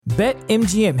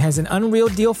BetMGM has an unreal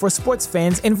deal for sports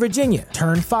fans in Virginia.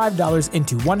 Turn $5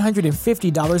 into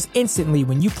 $150 instantly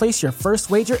when you place your first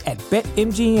wager at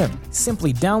BetMGM.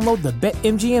 Simply download the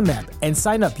BetMGM app and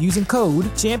sign up using code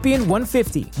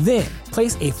Champion150. Then,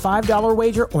 place a $5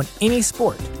 wager on any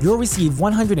sport. You'll receive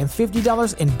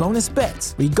 $150 in bonus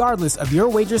bets, regardless of your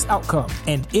wager's outcome.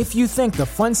 And if you think the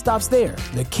fun stops there,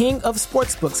 the King of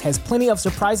Sportsbooks has plenty of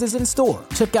surprises in store.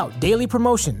 Check out daily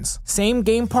promotions,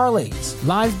 same-game parlays,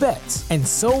 live bets, and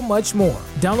so much more.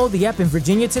 Download the app in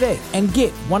Virginia today and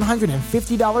get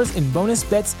 $150 in bonus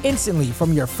bets instantly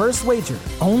from your first wager.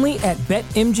 Only at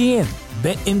BetMGM.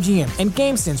 BetMGM and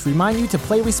GameSense remind you to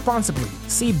play responsibly.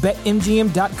 See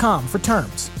BetMGM.com for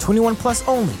terms. 21 plus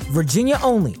only. Virginia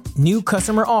only. New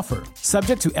customer offer.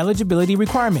 Subject to eligibility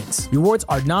requirements. Rewards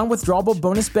are non-withdrawable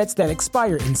bonus bets that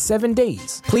expire in 7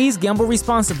 days. Please gamble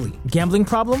responsibly. Gambling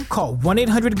problem? Call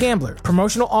 1-800-GAMBLER.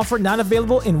 Promotional offer not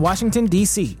available in Washington,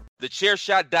 D.C.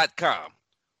 TheChairShot.com.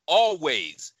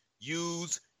 Always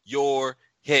use your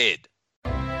head.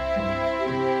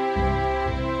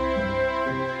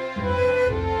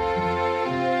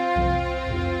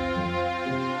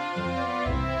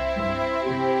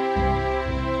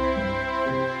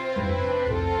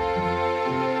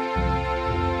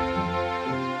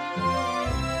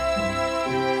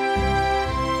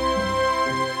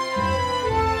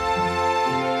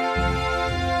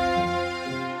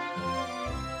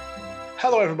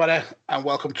 Hello, everybody, and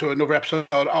welcome to another episode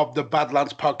of the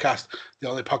Badlands podcast, the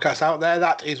only podcast out there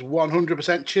that is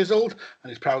 100% chiseled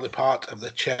and is proudly part of the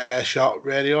Chairshot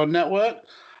Radio Network.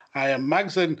 I am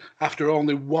Mags, and after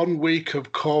only 1 week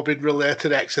of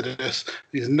COVID-related exodus,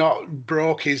 he's not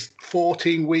broke his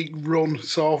 14-week run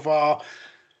so far.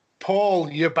 Paul,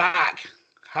 you're back.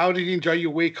 How did you enjoy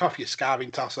your week off, you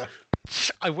starving tosser?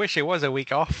 I wish it was a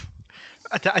week off.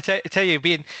 I tell you,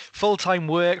 being full-time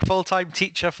work, full-time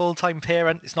teacher, full-time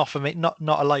parent, it's not for me. Not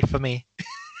a life for me.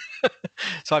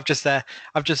 So I've just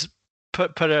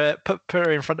put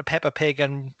her in front of Peppa Pig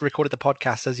and recorded the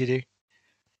podcast as you do.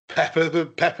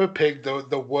 Peppa Pig,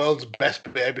 the world's best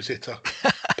babysitter.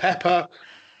 Peppa,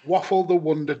 Waffle the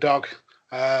Wonder Dog,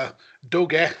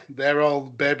 Dougie, they're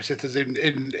all babysitters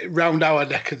in round our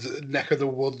neck of the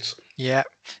woods. Yeah.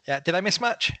 Did I miss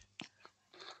much?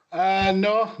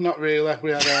 No, not really.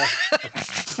 We had a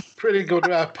pretty good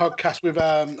podcast with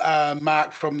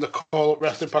Mark from the Call Up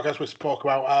Wrestling podcast. We spoke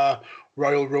about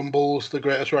Royal Rumbles, the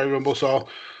greatest Royal Rumble. So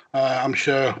I'm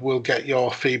sure we'll get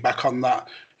your feedback on that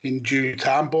in due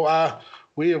time. But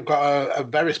we have got a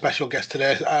very special guest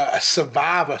today, a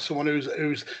survivor, someone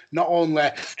who's not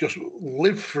only just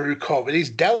lived through COVID, he's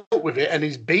dealt with it and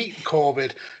he's beat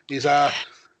COVID. He's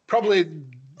probably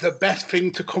the best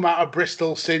thing to come out of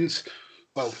Bristol since...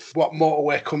 Well, what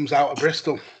motorway comes out of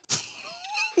Bristol?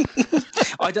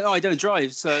 I don't know. I don't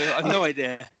drive, so I have no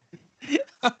idea.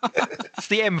 It's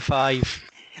the M5.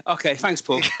 Okay, thanks,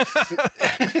 Paul.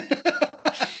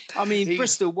 I mean,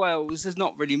 Bristol, Wales, there's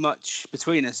not really much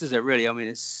between us, is there, really? I mean,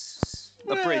 it's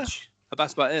a bridge. But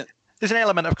that's about it. There's an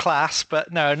element of class,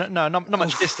 but no, not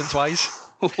much distance-wise.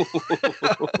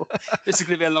 This is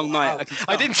going to be a long night.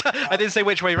 I didn't say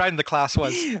which way round the class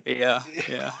was. Yeah.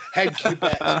 Hedge you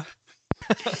bet.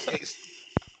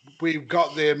 We've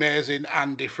got the amazing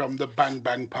Andy from the Bang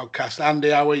Bang podcast.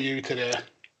 Andy, how are you today?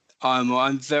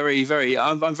 I'm very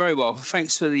well.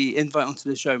 Thanks for the invite onto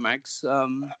the show, Mags.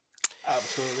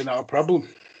 Absolutely not a problem.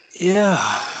 Yeah.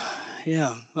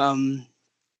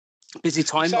 Busy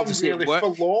time. Sounds obviously really at work.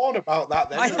 forlorn about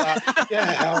that. Then,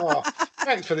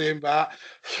 thanks for the invite.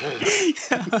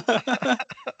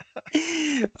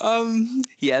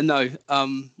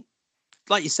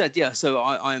 Like you said, yeah. So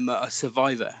I'm a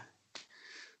survivor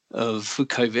of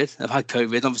COVID. I've had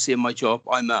COVID. Obviously, in my job,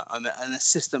 I'm an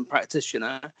assistant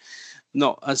practitioner,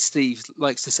 not, as Steve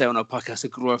likes to say on our podcast, a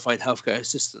glorified healthcare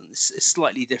assistant. It's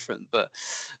slightly different, but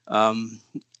I've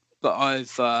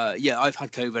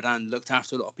had COVID and looked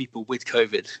after a lot of people with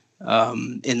COVID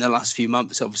in the last few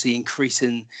months. Obviously,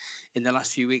 increasing in the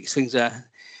last few weeks,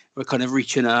 we're kind of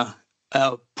reaching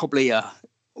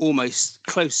almost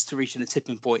close to reaching a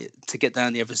tipping point to get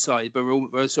down the other side, but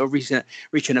we're sort of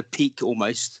reaching a peak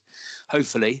almost,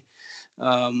 hopefully.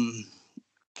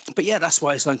 But yeah, that's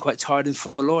why I sound quite tired and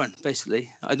forlorn.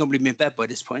 Basically, I'd normally be in bed by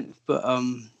this point, but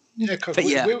because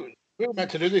we were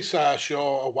meant to do this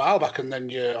show a while back, and then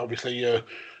you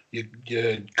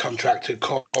contracted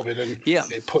COVID, and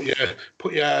it put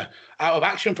you out of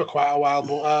action for quite a while.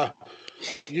 But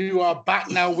you are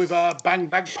back now with a Bang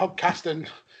Bang podcast,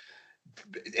 and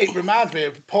it reminds me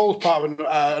of Paul's part of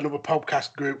another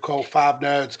podcast group called Five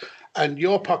Nerds, And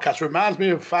your podcast reminds me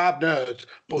of Five Nerds,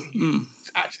 but you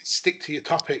actually stick to your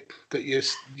topic that you're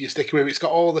sticking with. It's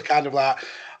got all the kind of like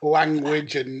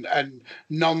language and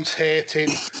nonce hating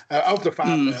of the Five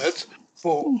Nerds,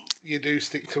 but you do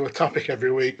stick to a topic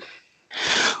every week.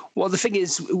 Well, the thing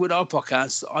is, with our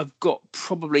podcast, I've got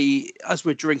probably, as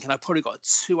we're drinking, I've probably got a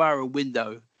 2-hour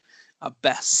window at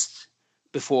best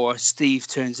before Steve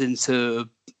turns into,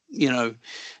 the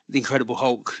Incredible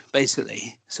Hulk,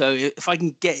 basically. So if I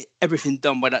can get everything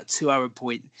done by that 2-hour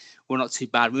point, we're not too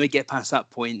bad. When we get past that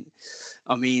point,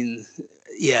 I mean,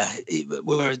 yeah,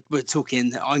 we're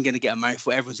talking, I'm going to get a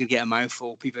mouthful, everyone's going to get a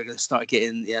mouthful, people are going to start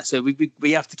getting, so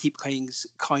we have to keep things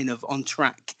kind of on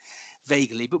track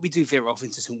vaguely, but we do veer off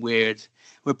into some weird,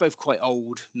 we're both quite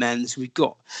old men, so we've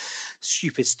got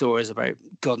stupid stories about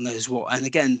God knows what. And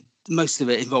again, most of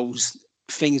it involves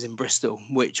things in Bristol,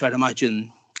 which I'd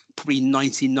imagine probably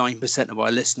 99% of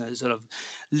our listeners have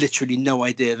literally no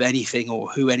idea of anything or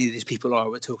who any of these people are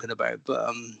we're talking about.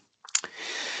 But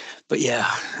yeah,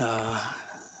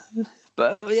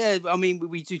 I mean,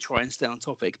 we do try and stay on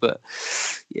topic, but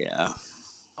yeah.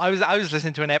 I was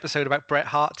listening to an episode about Bret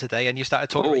Hart today, and you started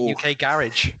talking about UK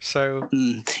garage. So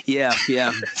yeah.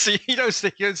 So you don't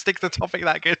stick to the topic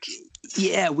that good.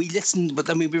 Yeah, we listened, but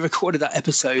then we recorded that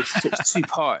episode. So it's 2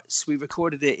 parts. We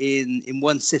recorded it in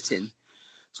one sitting.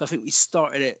 So I think we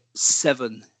started at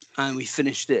 7 and we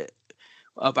finished it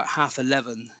about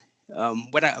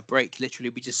 11:30. Without a break, literally.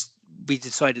 We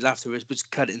decided afterwards we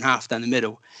just cut it in half down the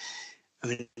middle. I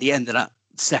mean, the end of that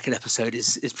second episode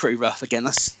is pretty rough. Again,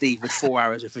 that's Steve with 4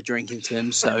 hours of drinking to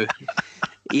him. So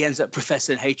he ends up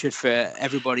professing hatred for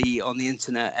everybody on the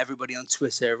internet, everybody on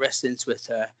Twitter, wrestling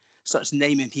Twitter, starts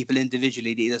naming people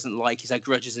individually that he doesn't like, he's had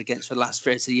grudges against for the last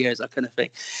 30 years, that kind of thing.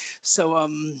 So,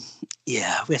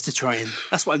 yeah, we have to try and...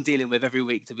 That's what I'm dealing with every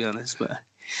week, to be honest. But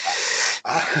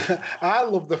I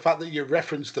love the fact that you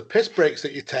reference the piss breaks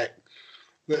that you take.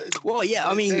 Well, yeah,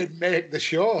 I mean... They make the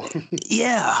show.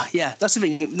 Yeah, that's the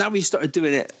thing. Now we started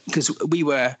doing it because we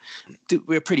were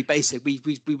pretty basic. We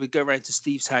would go around to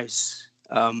Steve's house,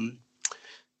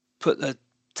 put the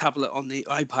tablet on the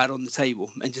iPad on the table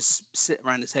and just sit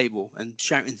around the table and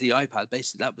shout into the iPad.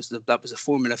 Basically, that was a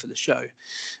formula for the show.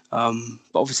 But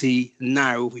obviously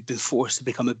now we've been forced to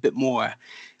become a bit more.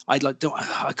 I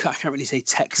can't really say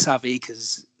tech savvy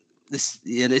because this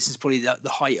is probably the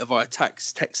height of our tech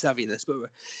savviness, but we're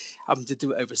having to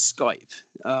do it over Skype,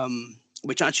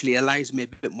 which actually allows me a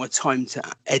bit more time to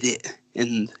edit.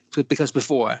 Because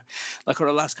before, like on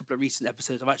the last couple of recent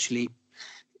episodes, I've actually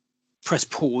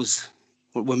pressed pause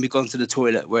when we've gone to the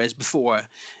toilet, whereas before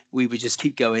we would just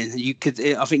keep going. You could,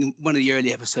 I think, one of the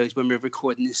early episodes when we were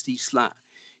recording in Steve's flat,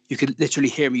 you could literally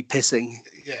hear me pissing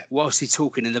whilst he's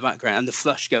talking in the background and the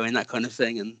flush going, that kind of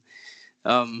thing.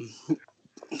 And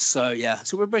so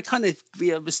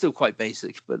we're still quite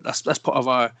basic, but that's part of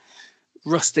our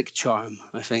rustic charm,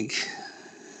 I think.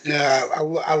 Yeah,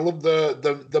 I love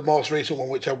the most recent one,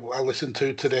 which I listened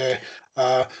to today.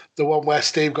 The one where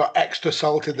Steve got extra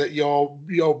salted that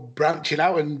you're branching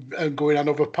out and going on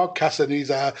other podcasts, and he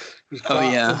was quite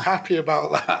happy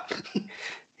about that.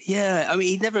 Yeah, I mean,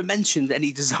 he never mentioned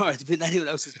any desire to be on anyone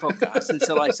else's podcast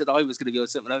until I said I was going to be on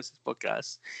someone else's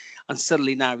podcast, and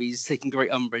suddenly now he's taking great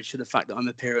umbrage to the fact that I'm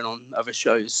appearing on other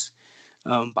shows.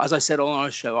 But as I said on our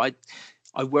show,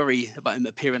 I worry about him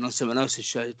appearing on someone else's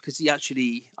show because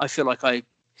I feel like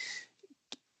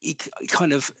he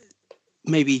kind of,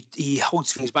 maybe he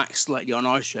holds things back slightly on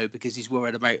our show because he's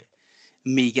worried about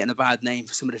me getting a bad name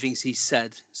for some of the things he's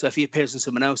said. So if he appears on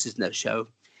someone else's next show,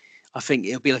 I think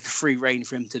it'll be like a free reign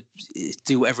for him to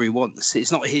do whatever he wants.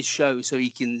 It's not his show, so he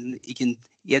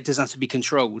doesn't have to be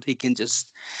controlled. He can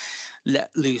just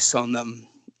let loose on them.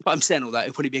 But I'm saying all that,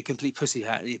 it'll probably be a complete pussy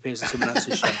hat if he appears on someone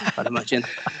else's show, I'd imagine.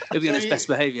 He'll be on his best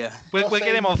behaviour. We'll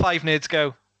get him on 5 Nerds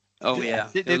Go. Oh, yeah.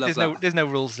 There's no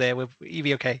rules there. He'll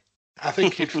be okay. I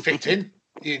think he'd fit in.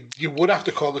 You would have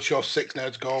to call the show 6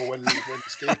 Nerds Go when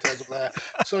Steve turns up there.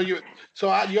 So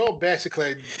you're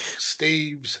basically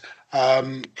Steve's...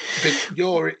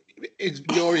 you're his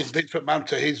Vince McMahon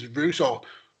to his Russo.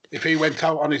 If he went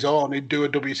out on his own, he'd do a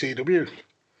WCW.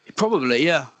 Probably,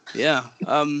 yeah.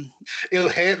 He'll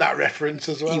hate that reference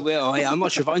as well. He will. Yeah, I'm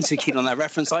not sure if I'm too keen on that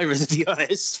reference either, to be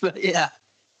honest. But yeah.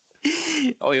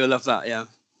 Oh, you'll love that. Yeah.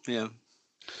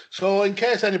 So, in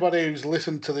case anybody who's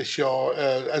listened to this show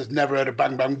has never heard of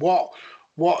Bang Bang, what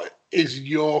is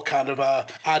your kind of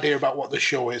idea about what the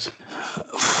show is?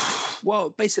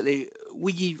 Well, basically,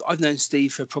 I've known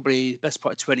Steve for probably the best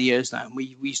part of 20 years now.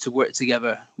 We used to work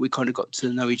together. We kind of got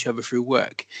to know each other through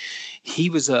work. He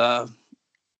was a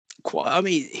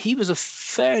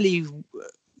fairly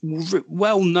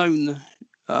well-known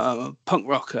punk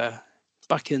rocker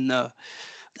back in the.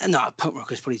 No, punk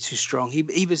rocker is probably too strong.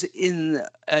 He was in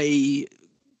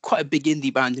quite a big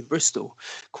indie band in Bristol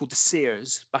called the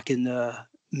Sears back in the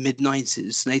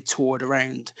mid-90s. And they toured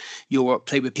around Europe,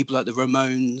 played with people like the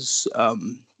Ramones.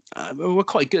 Were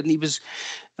quite good, and he was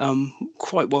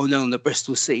quite well known on the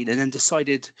Bristol scene, and then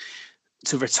decided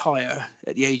to retire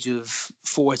at the age of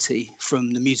 40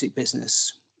 from the music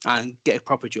business and get a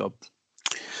proper job.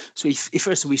 So he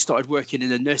first of all, he started working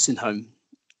in a nursing home,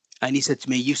 and he said to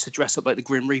me, he used to dress up like the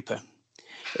Grim Reaper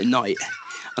at night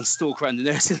and stalk around the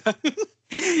nursing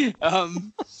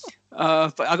home.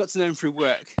 But I got to know him through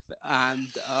work,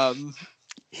 and and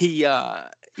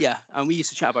we used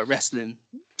to chat about wrestling,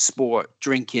 sport,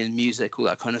 drinking, music, all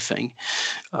that kind of thing.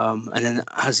 And then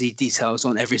as he details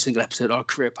on every single episode, our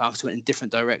career paths went in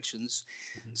different directions.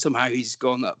 Mm-hmm. Somehow he's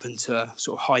gone up into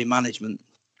sort of high management.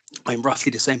 I'm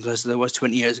roughly the same person that I was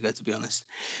 20 years ago, to be honest.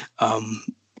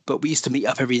 But we used to meet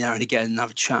up every now and again and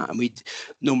have a chat, and we'd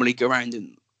normally go around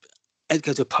and I'd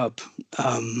go to a pub,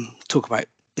 talk about,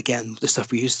 again, the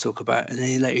stuff we used to talk about. And then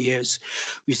in later years,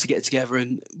 we used to get together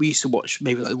and we used to watch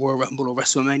maybe like Royal Rumble or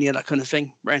WrestleMania, that kind of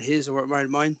thing, around his or around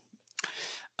mine.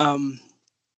 And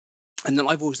then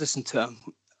I've always listened to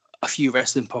a few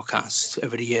wrestling podcasts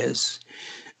over the years.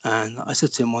 And I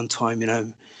said to him one time,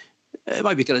 it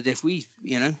might be a good idea if we,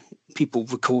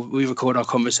 we record our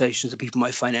conversations and people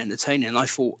might find it entertaining. And I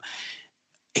thought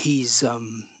he's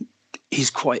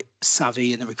quite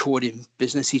savvy in the recording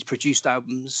business. He's produced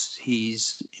albums. He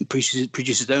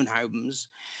produced his own albums,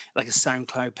 like a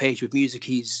SoundCloud page with music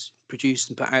he's produced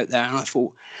and put out there. And I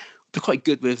thought it'd be quite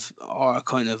good with our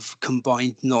kind of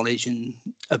combined knowledge and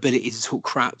ability to talk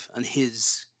crap and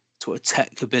his sort of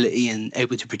tech ability and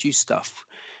able to produce stuff.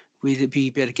 We'd be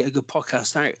able to get a good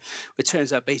podcast out. It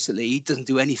turns out basically he doesn't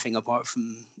do anything apart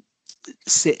from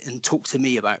sit and talk to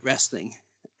me about wrestling.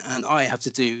 And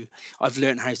I've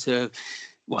learned how to,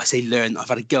 I say learn, I've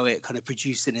had to go at kind of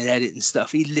producing and editing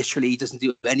stuff. He literally doesn't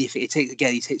do anything. He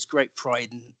takes great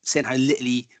pride in saying how little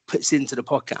he puts into the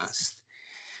podcast.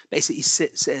 Basically, he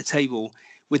sits at a table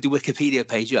with the Wikipedia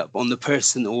page up on the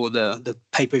person or the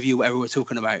pay-per-view, whatever we're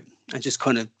talking about, and just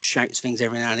kind of shouts things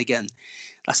every now and again.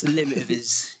 That's the limit of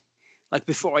his, like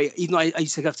before I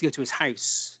used to have to go to his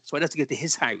house. So I'd have to go to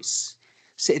his house,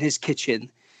 sit in his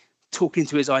kitchen, talking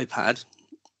to his iPad,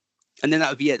 and then that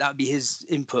would be it. That would be his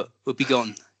input, would be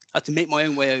gone. I had to make my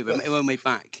own way over, make my own way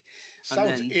back.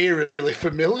 Sounds eerily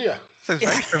familiar. Sounds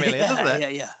very familiar, doesn't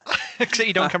it? Yeah. Except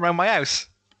you don't come around my house.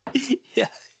 Yeah.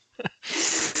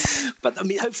 But I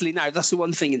mean, hopefully now that's the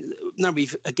one thing. Now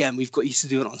we've got used to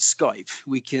doing it on Skype.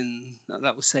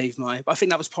 That will save but I think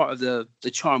that was part of the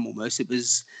charm almost.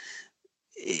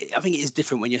 I think it is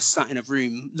different when you're sat in a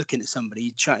room looking at somebody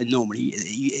chatting normally.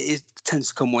 It tends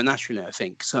to come more naturally, I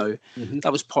think. So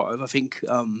that was part of, I think,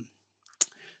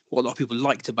 what a lot of people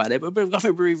liked about it. But I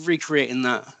think we're recreating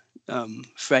that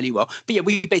fairly well. But yeah,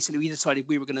 we decided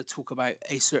we were going to talk about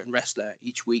a certain wrestler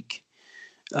each week.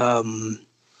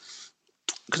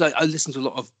 Because I listened to a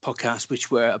lot of podcasts which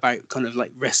were about kind of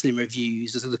like wrestling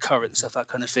reviews, the current stuff, that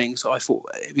kind of thing. So I thought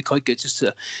it'd be quite good just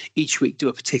to each week do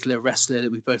a particular wrestler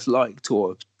that we both liked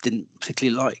or didn't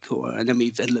particularly like, and then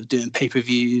we've ended up doing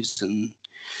pay-per-views and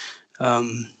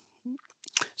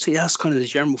so yeah, that's kind of the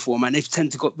general format. They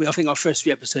tend to go. I think our first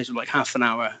few episodes were like half an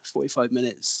hour, 45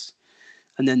 minutes,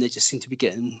 and then they just seem to be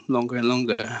getting longer and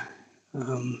longer.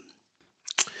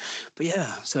 But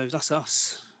yeah, so that's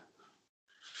us.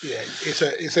 Yeah,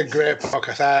 it's a great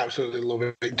podcast. I absolutely love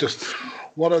it. It's just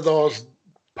one of those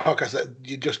podcasts that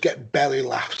you just get belly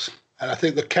laughs. And I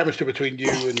think the chemistry between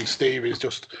you and Steve is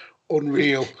just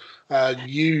unreal.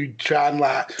 You try and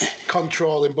like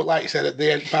control him, but like you said, at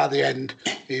the end, by the end,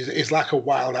 he's like a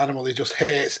wild animal. He just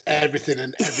hates everything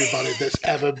and everybody that's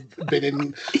ever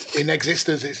been in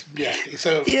existence. It's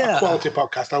a quality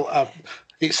podcast.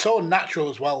 It's so natural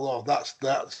as well, though.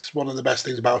 That's one of the best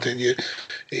things about it.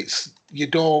 You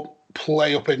don't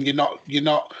play up, and you're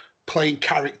not playing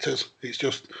characters. It's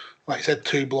just, like I said,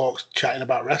 two blokes chatting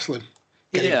about wrestling,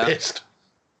 getting pissed.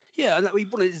 Yeah, and we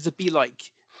wanted it to be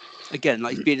like, again,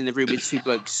 like being in the room with two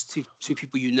blokes, two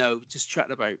people just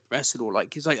chatting about wrestling, or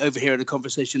like it's like overhearing a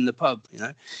conversation in the pub,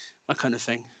 that kind of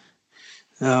thing.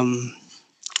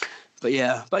 But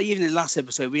even in the last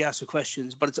episode, we asked for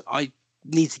questions, but I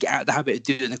need to get out of the habit of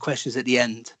doing the questions at the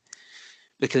end,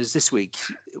 because this week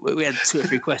we had 2 or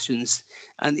 3 questions,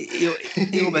 and he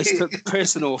almost took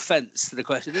personal offence to the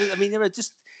question. I mean, they were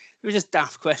just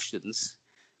daft questions.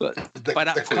 But by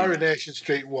that point, Coronation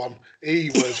Street one,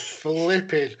 he was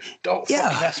flipping. Don't fucking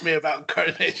ask me about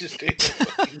Coronation Street.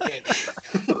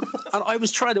 And I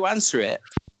was trying to answer it,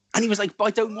 And he was like, but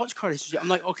I don't watch Coronation Street. I'm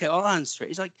like, okay, I'll answer it.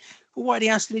 He's like, well, why are they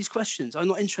asking these questions? I'm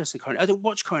not interested in Coronation. I don't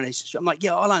watch Coronation Street. I'm like,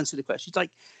 yeah, I'll answer the question. He's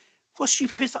like, what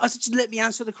stupid? I said, just let me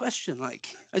answer the question.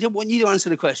 Like, I don't want you to answer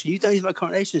the question. You don't even like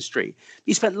Coronation Street.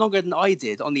 You spent longer than I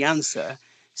did on the answer,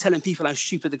 telling people how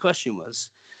stupid the question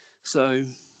was. So,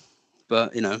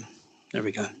 but, there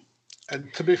we go.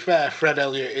 And to be fair, Fred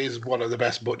Elliott is one of the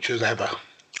best butchers ever.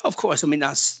 Of course. I mean,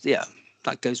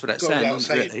 that goes without saying,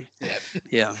 really.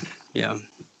 Yeah.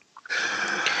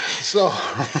 So,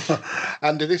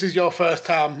 Andy, this is your first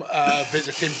time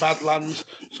visiting Badlands.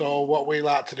 So what we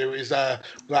like to do is we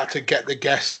like to get the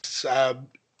guests,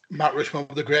 Matt Rushmore,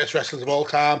 the greatest wrestlers of all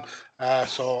time.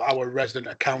 So our resident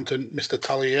accountant, Mr.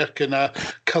 Tallier, can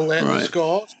collate the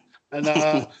scores and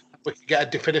we can get a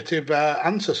definitive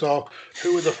answer. So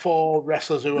who are the 4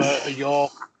 wrestlers who are your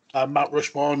Matt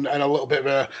Rushmore, and a little bit of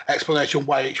an explanation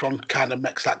why each one kind of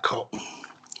makes that cut?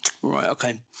 Right,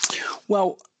 okay.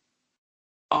 Well,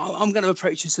 I'm going to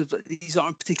approach this as these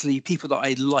aren't particularly people that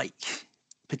I like,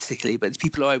 particularly, but it's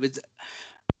people I would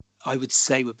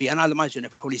say would be, and I'll imagine they're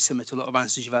probably similar to a lot of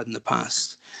answers you've had in the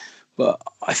past. But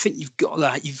I think you've got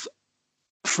that.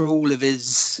 For all of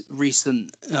his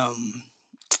recent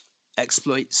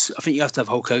exploits, I think you have to have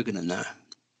Hulk Hogan in there,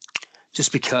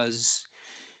 just because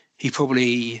he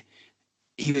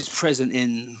was present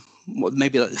in what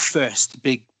maybe like the first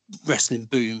big wrestling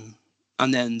boom.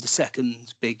 And then the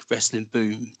second big wrestling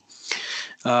boom,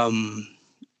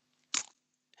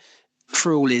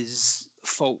 for all his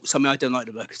faults. I mean, I don't like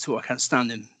the bloke at all. I can't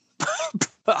stand him.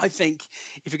 But I think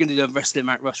if you're going to do a wrestling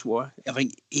Mount Rushmore, I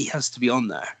think he has to be on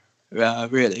there,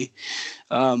 really.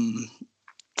 And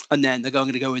then they're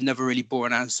going to go with another really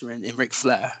boring answer in Ric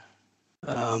Flair,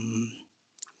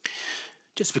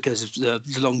 just because of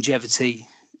the longevity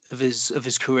of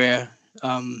his career.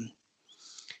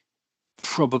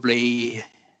 Probably,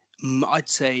 I'd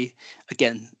say,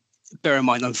 again, bear in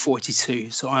mind I'm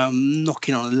 42, so I am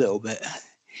knocking on a little bit.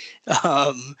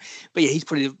 But yeah, he's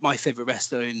probably my favourite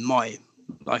wrestler in my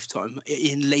lifetime.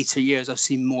 In later years, I've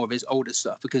seen more of his older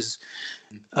stuff because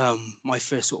my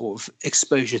first sort of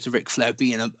exposure to Ric Flair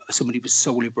being somebody who was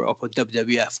solely brought up on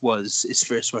WWF was his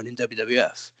first run in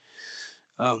WWF.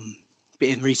 But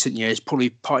in recent years,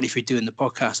 probably partly through doing the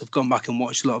podcast, I've gone back and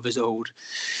watched a lot of his old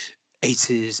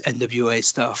 80s NWA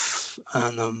stuff,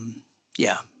 and I mean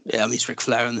it's Ric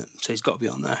Flair, isn't it? So he's got to be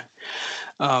on there.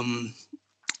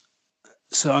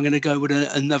 So I'm going to go with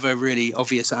another really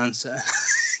obvious answer.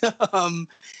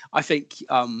 I think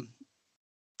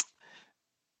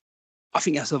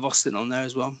that's have Austin on there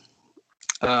as well.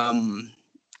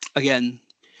 Again,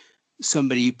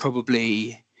 somebody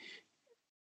probably.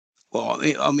 Well,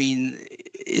 I mean,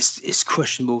 it's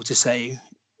questionable to say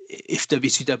if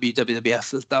WCW,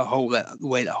 WWF, the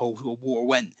way that whole war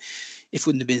went, if it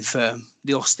wouldn't have been for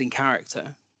the Austin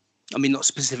character. I mean, not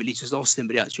specifically just Austin,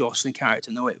 but the actual Austin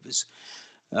character. No, it was.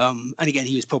 And again,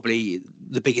 he was probably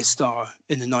the biggest star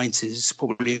in the 90s,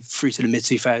 probably through to the mid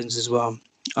 2000s as well.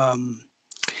 And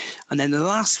then the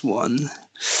last one,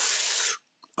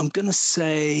 I'm going to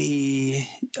say,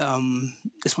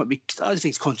 this might be, I don't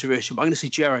think it's controversial, but I'm going to say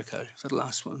Jericho for the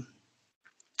last one.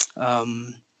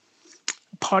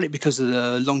 Partly because of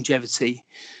the longevity.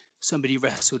 Somebody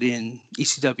wrestled in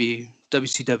ECW,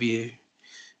 WCW,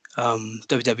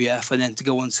 WWF, and then to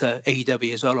go on to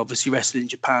AEW as well, obviously wrestled in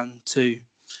Japan too.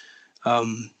 A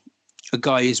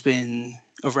guy who's been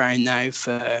around now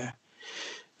for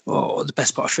the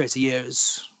best part of 30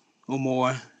 years or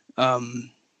more,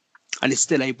 and is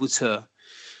still able to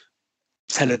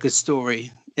tell a good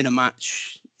story in a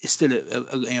match. It's still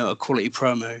a quality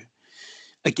promo.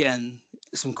 Again,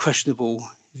 some questionable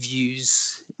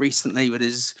views recently with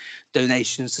his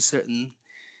donations to certain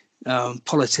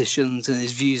politicians and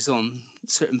his views on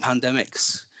certain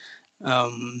pandemics.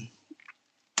 But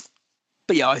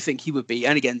yeah, I think he would be.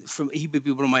 And again, he would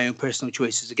be one of my own personal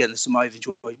choices. Again, that's something I've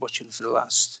enjoyed watching for the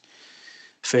last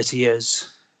 30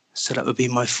 years. So that would be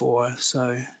my 4.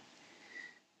 So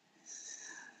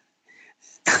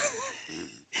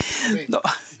not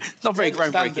very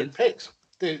groundbreaking. Picks.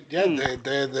 They're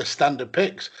the standard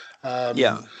picks. I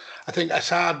think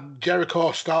Assad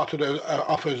Jericho started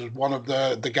off as one of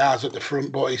the guys at the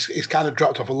front, but he's kind of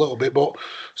dropped off a little bit. But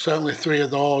certainly 3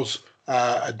 of those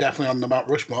are definitely on the Mount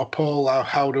Rushmore. Paul,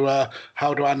 how do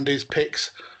Andy's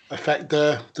picks affect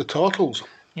the totals?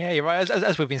 Yeah, you're right.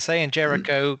 As we've been saying,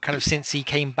 Jericho, kind of since he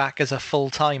came back as a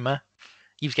full timer,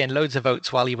 he was getting loads of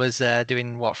votes while he was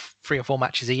doing 3 or 4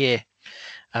 matches a year.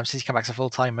 Since he came back as a full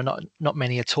timer, not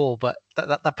many at all, but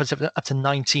that puts it up to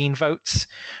 19 votes.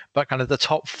 But kind of the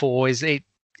top 4 is it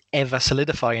ever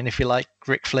solidifying, if you like.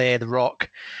 Ric Flair, The Rock,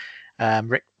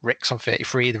 Rick's on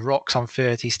 33, The Rock's on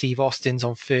 30, Steve Austin's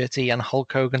on 30, and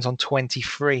Hulk Hogan's on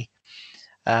 23,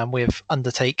 with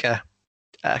Undertaker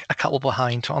a couple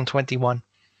behind on 21.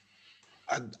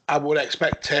 I would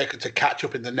expect Taker to catch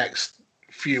up in the next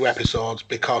few episodes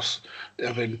because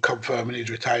of him confirming his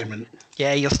retirement.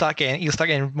 Yeah, you'll start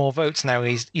getting more votes now.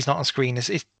 He's not on screen.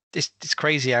 It's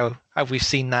crazy how we've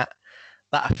seen that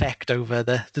effect over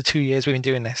the 2 years we've been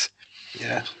doing this.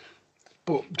 Yeah,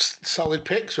 but solid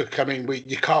picks. I mean,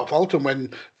 you can't fault them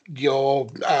when your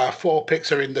 4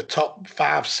 picks are in the top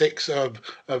 5, 6 of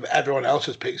everyone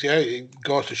else's picks. Yeah, it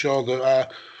goes to show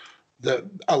that that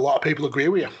a lot of people agree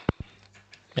with you.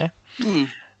 Yeah.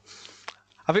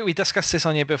 I think we discussed this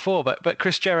on you before, but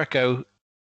Chris Jericho,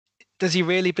 does he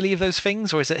really believe those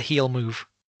things, or is it a heel move?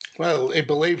 Well, he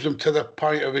believes them to the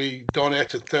point of he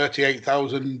donated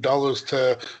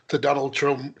 $38,000 to Donald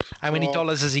Trump. How many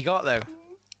dollars has he got, though?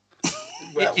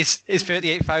 Well, is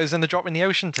 38,000 a drop in the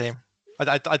ocean to him?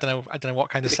 I don't know what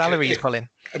kind of salary he's pulling.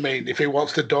 I mean, if he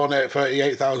wants to donate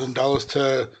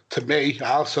 $38,000 to me,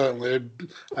 I'll certainly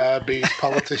be his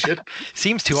politician.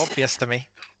 Seems too obvious to me.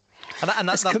 And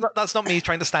that's not me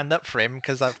trying to stand up for him,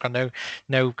 because I've got no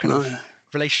kind of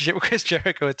relationship with Chris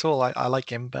Jericho at all. I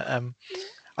like him, but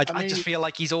I just feel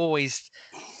like he's always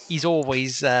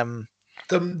the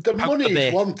money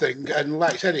is one thing, and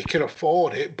like I said, he can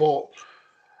afford it, but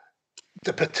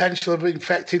the potential of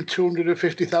infecting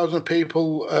 250,000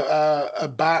 people at a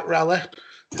BART rally,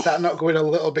 is that not going a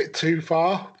little bit too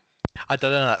far? I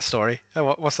don't know that story.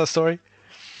 What's that story?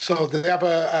 So they have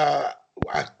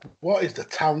what is the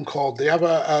town called? They have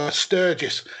a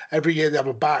Sturgis. Every year they have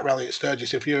a BART rally at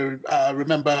Sturgis. If you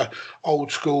remember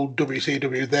old school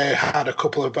WCW, they had a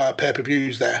couple of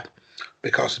pay-per-views there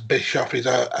because Bischoff is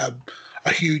a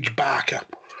huge barker.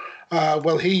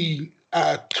 Well, he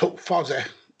took Fozzy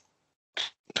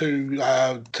to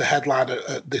headline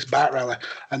at this BART rally,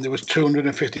 and there was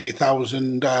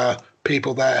 250,000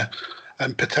 people there,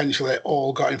 and potentially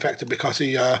all got infected because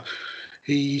he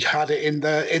had it in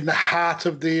the heart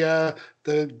of the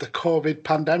COVID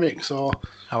pandemic. So,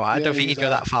 I don't think he'd go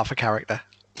that far for character.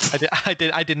 I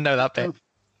didn't know that bit.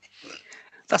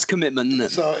 That's commitment, isn't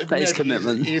it? So that is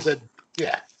commitment.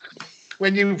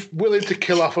 When you're willing to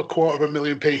kill off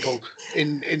 250,000 people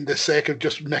in the sake of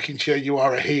just making sure you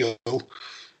are a heel,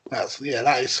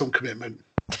 that is some commitment.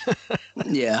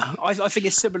 Yeah, I think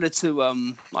it's similar to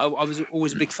I was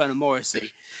always a big fan of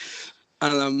Morrissey,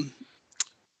 and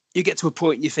you get to a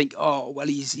point and you think, oh well,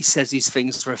 he says these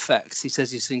things for effect. He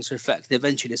says these things for effect. And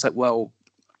eventually, it's like, well,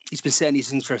 he's been saying these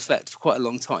things for effect for quite a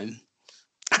long time.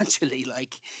 Actually,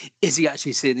 like, is he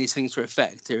actually saying these things for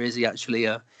effect, or is he actually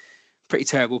a pretty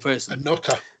terrible person? A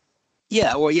nutter.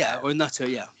 Yeah, or a nutter.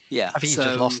 Yeah. I think he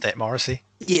just lost it, Morrissey.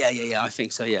 Yeah. I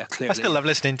think so. Yeah, clearly. I still love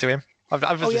listening to him.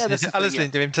 I was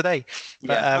listening to him today.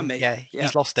 But,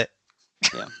 he's lost it.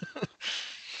 Yeah.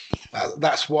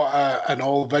 That's what an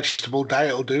all vegetable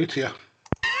diet will do to you.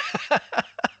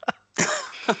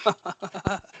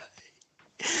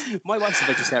 My wife's a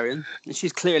vegetarian, and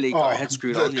she's clearly got her head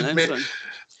screwed on. You know, so.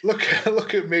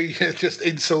 Look at me just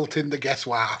insulting the guest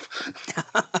wife.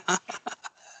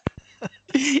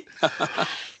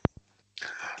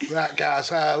 Right,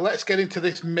 guys, let's get into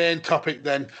this main topic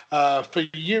then. For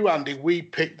you, Andy, we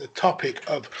picked the topic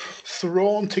of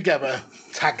thrown together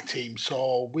tag teams.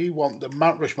 So we want the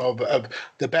Mount Rushmore of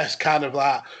the best kind of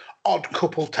like odd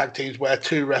couple tag teams where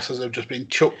 2 wrestlers have just been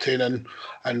chucked in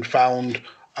and found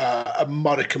a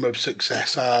modicum of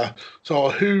success. So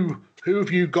who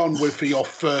have you gone with for your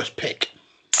first pick?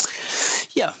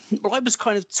 Yeah, well, I was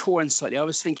kind of torn slightly. I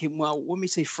was thinking, well, when we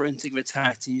say thrown together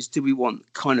tag teams, do we want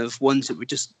kind of ones that were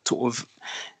just sort of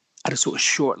had a sort of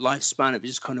short lifespan, it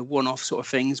was just kind of one-off sort of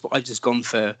things? But I've just gone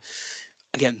for,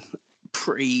 again,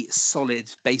 pretty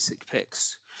solid basic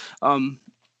picks.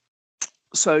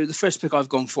 So the first pick I've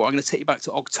gone for, I'm going to take you back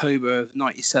to October of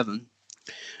 '97.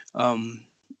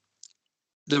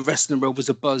 The wrestling world was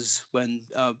abuzz when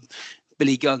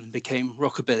Billy Gunn became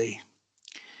Rockabilly,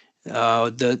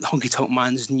 the Honky Tonk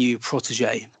Man's new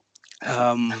protege.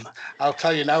 I'll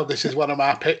tell you now, this is one of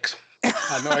my picks.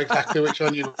 I know exactly which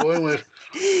one you're going with.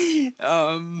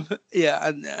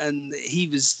 And he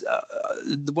was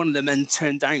one of the men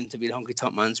turned down to be the Honky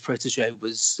Tonk Man's protege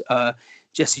was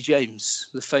Jesse James,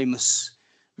 the famous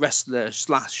wrestler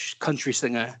 / country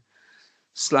singer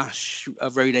 /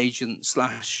 road agent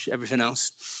 / everything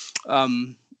else.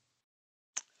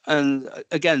 And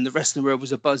again, the wrestling world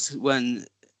was abuzz when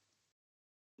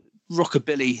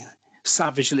Rockabilly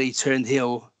savagely turned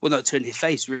heel, well, not turned his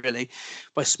face really,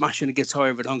 by smashing a guitar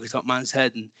over the Honky Tonk Man's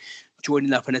head and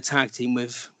joining up in a tag team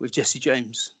with Jesse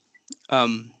James.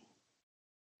 And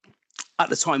at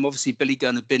the time, obviously, Billy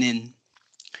Gunn had been in,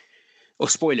 or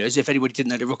spoilers, if anybody didn't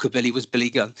know that Rockabilly was Billy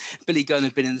Gunn. Billy Gunn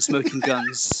had been in the Smoking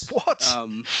Guns. What?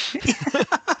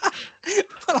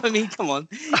 Well, I mean, come on.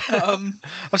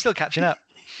 I'm still catching up.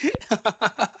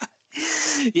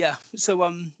 Yeah.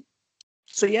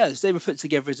 So yes, they were put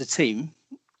together as a team,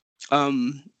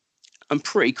 and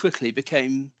pretty quickly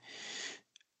became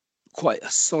quite a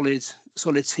solid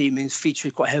team and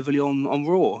featured quite heavily on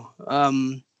Raw.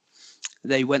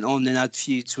 They went on and had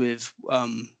feuds with, I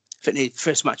think the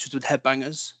first match was with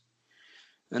Headbangers.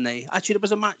 And there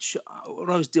was a match when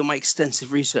I was doing my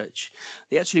extensive research.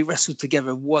 They actually wrestled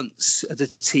together once as a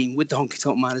team with the Honky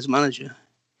Tonk Man as manager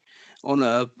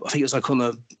I think it was like on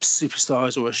a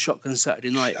Superstars or a Shotgun Saturday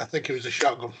night. I think it was a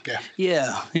Shotgun,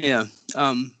 yeah.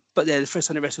 But the first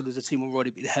time they wrestled as a team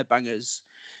already beat the Headbangers,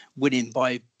 winning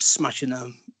by smashing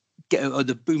the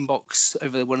boombox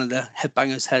over one of the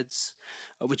Headbangers' heads,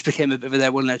 which became a bit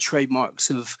of one of their trademarks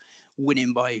of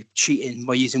winning by cheating,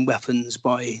 by using weapons,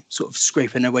 by sort of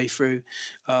scraping their way through,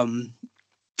 and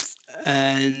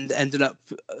ended up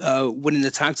winning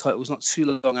the tag titles not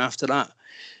too long after that.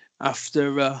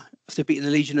 After beating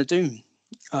the Legion of Doom,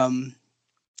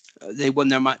 they won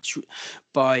their match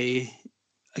by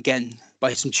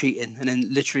some cheating, and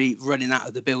then literally running out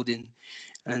of the building.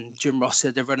 And Jim Ross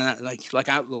said they're running out like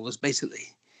outlaws,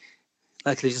 basically,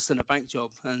 like they just done a bank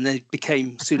job, and they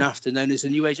became soon after known as the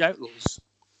New Age Outlaws.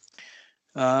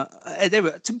 They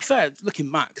were, to be fair,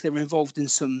 looking back, they were involved in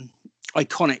some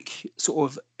iconic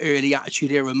sort of early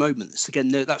Attitude Era moments. Again,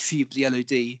 that feud with the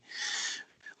LOD,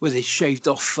 where they shaved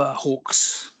off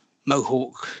Hawk's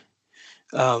mohawk,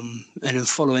 and then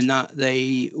following that,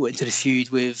 they went into the feud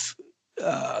with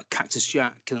Cactus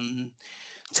Jack and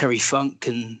Terry Funk,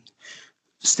 and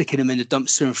sticking him in the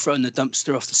dumpster and throwing the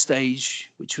dumpster off the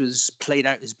stage, which was played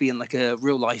out as being like a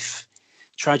real life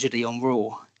tragedy on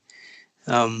Raw.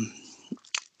 And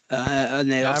I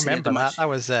remember that. That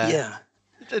was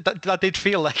That did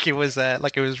feel like it was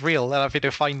real. I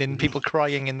think finding people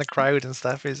crying in the crowd and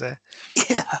stuff is yeah.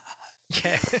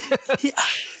 Yeah.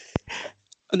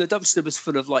 And the dumpster was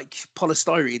full of like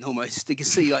polystyrene almost. You can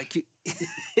see like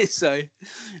so.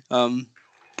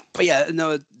 But yeah,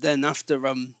 no. Then after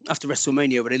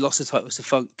WrestleMania, where they lost the titles to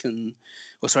Funk to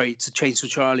Chainsaw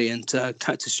Charlie and to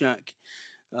Cactus Jack,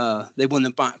 they won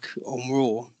them back on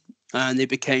Raw, and they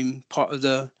became part of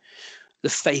the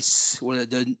face, or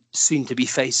the soon-to-be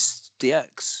face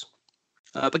DX.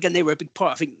 But again, they were a big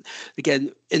part. I think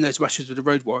again in those matches with the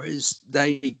Road Warriors,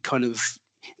 they kind of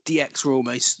DX were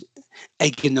almost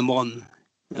egging them on,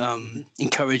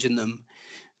 encouraging them.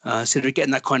 So they're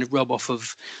getting that kind of rub off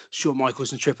of Shawn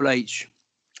Michaels and Triple H.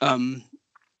 And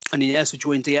he also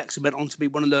joined DX and went on to be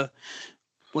one of the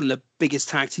biggest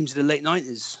tag teams of the late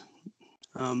 90s.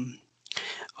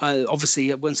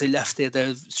 Obviously, once they left there,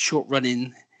 their short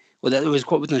running, well, there was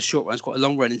wasn't a short run, it's quite a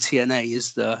long run in TNA,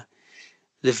 is the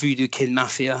Voodoo Kin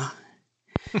Mafia.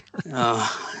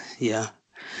 Yeah.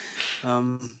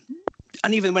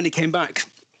 And even when they came back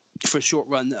for a short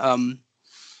run, I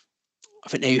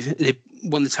think they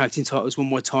won the tag team titles one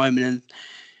more time, and then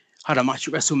had a match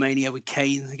at WrestleMania with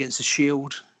Kane against the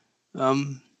Shield. But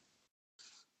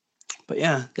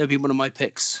yeah, they'd be one of my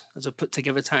picks as a put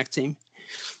together tag team.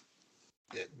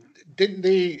 Didn't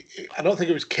they? I don't think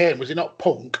it was Kane. Was he not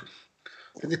Punk?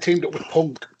 I think they teamed up with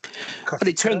Punk. But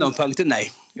they turned on Punk, didn't they?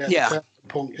 Yeah.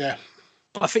 Punk. Yeah.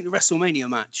 But I think the WrestleMania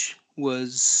match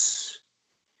was.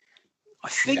 I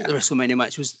think the WrestleMania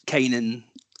match was Kane and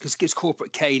because it was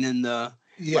corporate Kane and the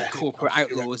corporate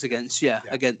Outlaws against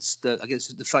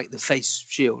the face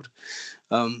Shield.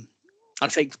 I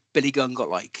think Billy Gunn got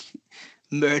like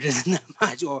murdered in that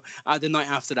match, or the night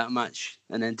after that match,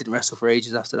 and then didn't wrestle for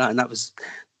ages after that, and that was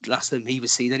the last time he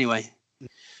was seen anyway.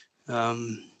 Yeah,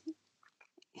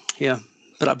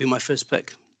 but that'd be my first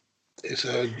pick. It's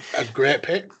a great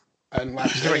pick, and like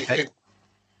I say,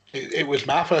 it was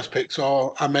my first pick,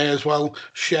 so I may as well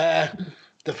share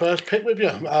the first pick with you.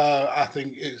 I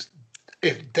think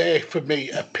if they, for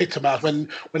me, epitomise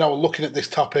when I was looking at this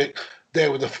topic, they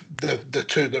were the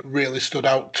two that really stood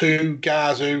out. Two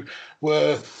guys who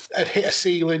had hit a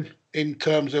ceiling in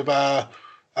terms of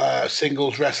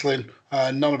singles wrestling.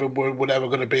 None of them were ever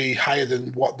going to be higher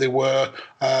than what they were.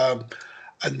 And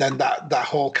then that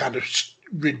whole kind of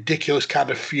ridiculous kind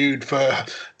of feud for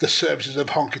the services of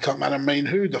Honky Tonk Man. I mean,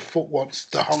 who the fuck wants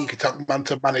the Honky Tonk Man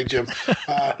to manage him?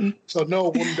 So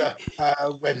no wonder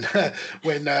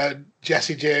when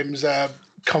Jesse James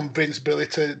convinced Billy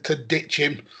to ditch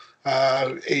him,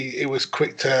 he was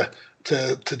quick to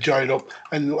join up.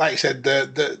 And like I said,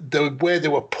 the way they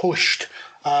were pushed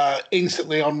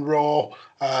instantly on Raw,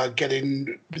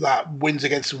 getting that wins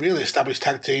against really established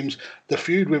tag teams. The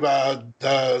feud with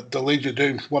the Legion of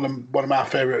Doom, one of my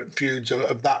favourite feuds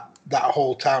of that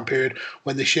whole time period,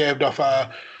 when they shaved off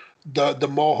the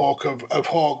mohawk of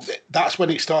Hawk. That's when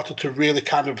it started to really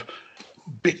kind of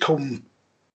become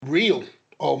real,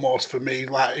 almost, for me,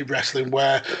 like in wrestling,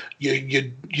 where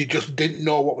you just didn't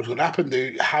know what was going to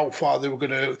happen, how far they were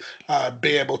going to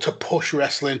be able to push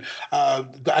wrestling,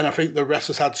 and I think the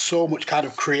wrestlers had so much kind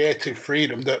of creative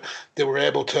freedom that they were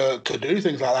able to do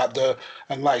things like that.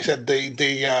 And like I said,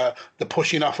 the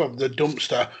pushing off of the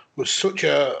dumpster was such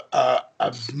a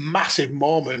massive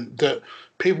moment that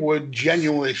people were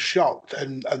genuinely shocked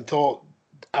and thought,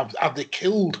 have they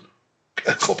killed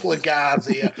a couple of guards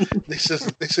here? This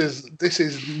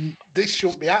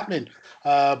shouldn't be happening.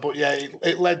 But yeah,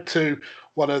 it led to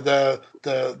one of the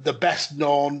best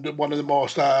known, one of the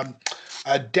most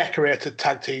decorated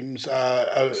tag teams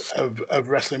of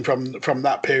wrestling from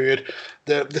that period.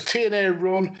 The TNA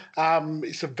run,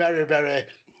 it's a very, very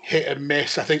hit and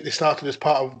miss. I think they started as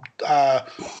part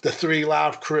of the Three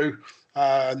Live crew.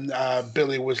 And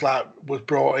Billy was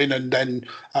brought in, and then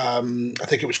I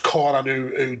think it was Conan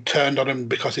who turned on him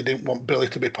because he didn't want Billy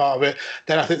to be part of it.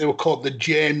 Then I think they were called the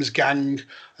James Gang,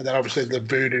 and then obviously the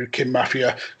Voodoo King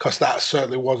Mafia, because that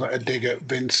certainly wasn't a dig at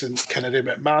Vince and Kennedy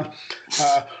McMahon.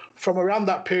 From around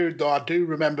that period, though, I do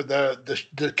remember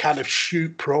the kind of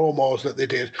shoot promos that they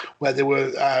did, where they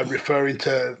were referring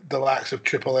to the likes of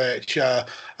Triple H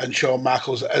and Shawn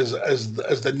Michaels as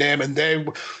the name, and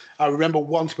I remember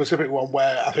one specific one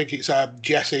where I think it's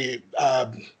Jesse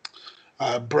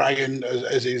Bryan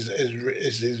as his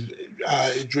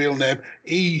real name.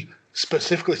 He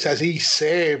specifically says he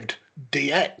saved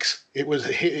DX. It was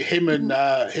him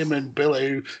and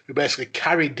Billy who basically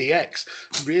carried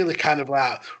DX, really kind of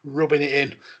like rubbing it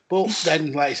in. But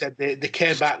then, like I said, they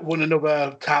came back, won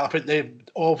another title. I think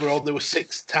overall they were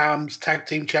 6 times tag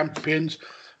team champions.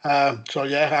 So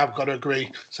yeah, I've got to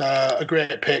agree. It's a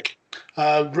great pick.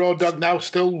 Road Dogg now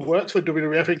still works for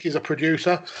WWE. I think he's a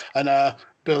producer, and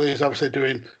Billy is obviously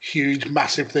doing huge,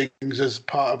 massive things as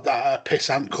part of that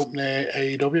pissant company,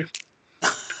 AEW.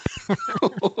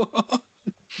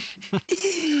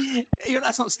 Yeah,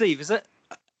 that's not Steve, is it?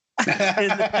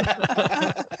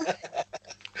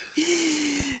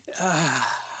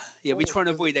 Yeah, we try and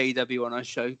avoid AEW on our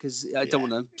show because I don't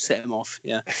want to set him off.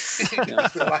 Yeah,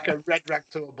 like a red rag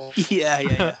to a bull.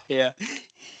 Yeah.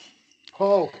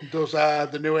 Paul, does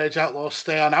the New Age Outlaws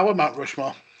stay on our Mount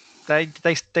Rushmore?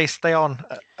 They stay on,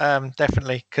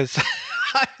 definitely, because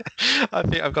I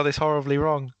think I've got this horribly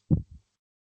wrong.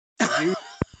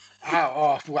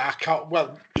 I can't.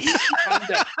 Well,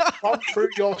 Andy, run through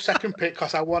your second pick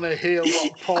because I want to hear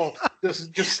what Paul.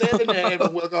 Just say the name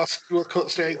and we'll cut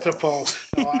straight to Paul.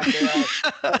 No, Andy,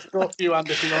 let's go to you,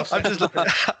 Andy. For your I'm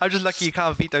just lucky you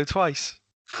can't veto twice.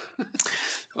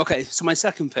 Okay, so my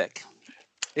second pick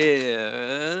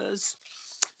is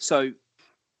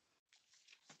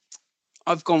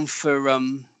I've gone for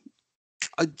another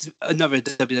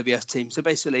WWF team. So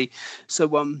basically,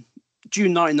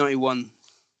 June 1991.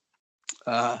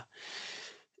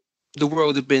 The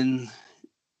world had been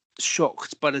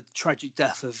shocked by the tragic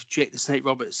death of Jake the Snake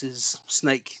Roberts'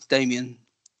 Snake Damien,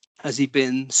 as he'd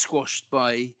been squashed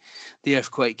by the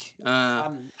earthquake.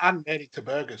 And made it to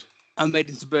burgers. And made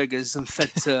into burgers and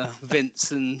fed to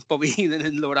Vince and Bobby Heenan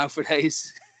and Lord Alfred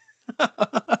Hayes.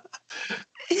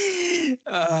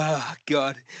 Oh,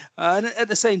 God. And at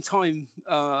the same time,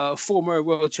 former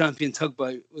world champion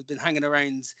Tugboat had been hanging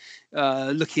around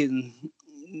looking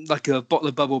like a bottle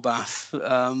of bubble bath,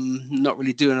 not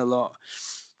really doing a lot.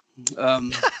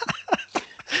 That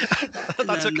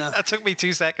took me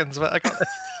 2 seconds, but I got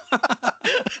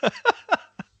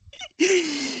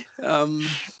it.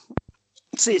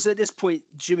 So at this point,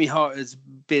 Jimmy Hart has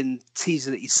been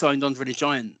teasing that he signed Andre the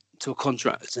Giant to a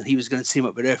contract and he was going to team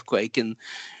up with Earthquake, and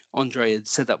Andre had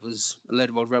said that was a load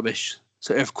of old rubbish.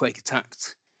 So Earthquake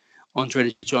attacked Andre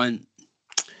the Giant.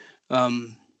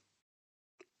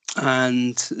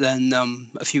 And then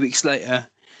a few weeks later,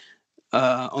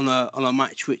 on a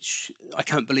match which I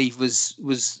can't believe was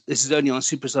this is only on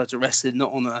Superstars Wrestling,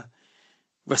 not on a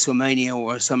WrestleMania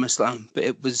or a SummerSlam, but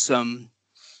it was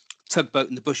Tugboat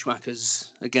and the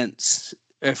Bushwhackers against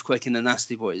Earthquake and the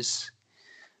Nasty Boys,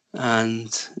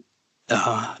 and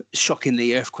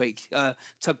shockingly,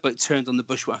 Tugboat turned on the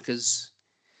Bushwhackers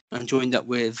and joined up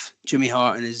with Jimmy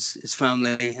Hart and his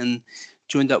family, and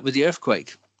joined up with the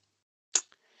Earthquake.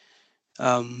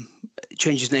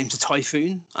 Changed his name to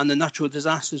Typhoon, and the Natural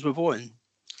Disasters were born.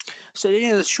 So they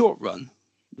had a short run,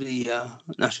 the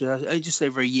Natural Disasters, just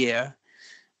over a year,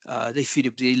 They feuded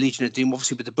with the Legion of Doom,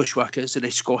 obviously with the Bushwhackers, so they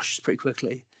squashed pretty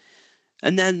quickly.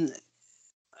 And then,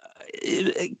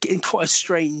 in quite a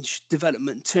strange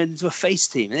development, turned into a face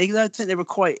team. And I think they were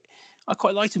I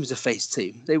quite liked them as a face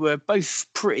team. They were both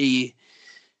pretty,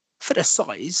 for their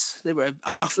size, they were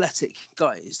athletic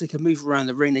guys. They could move around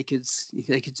the ring. They could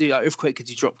do, like, Earthquake could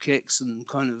do drop kicks and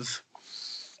kind of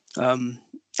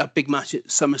that big match at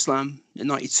SummerSlam in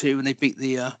 '92 when they beat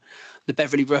the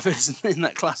Beverly Brothers in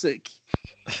that classic.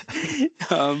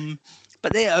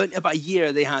 But they about a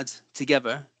year they had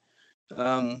together,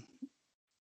 and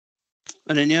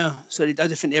then so I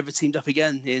don't think they ever teamed up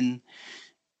again in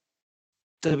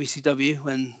WCW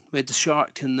when we had the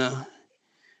Shark and the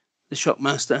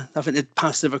Shockmaster. I think they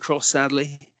passed them across,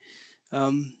 sadly.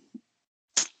 But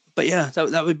yeah,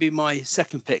 that would be my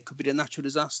second pick. Could be the Natural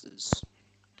Disasters.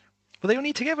 Were they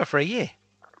only together for a year?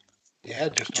 Yeah,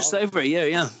 just over a year.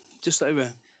 Yeah, just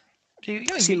over.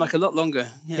 It seemed like a lot longer.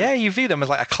 Yeah, you view them as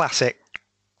like a classic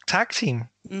tag team.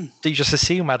 Do you just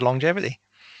assume had longevity?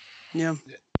 Yeah.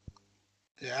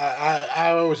 Yeah,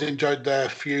 I always enjoyed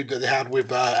the feud that they had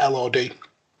with LOD,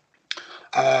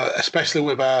 especially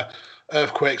with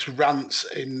Earthquake's rants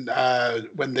in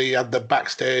when they had the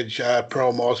backstage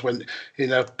promos, when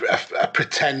a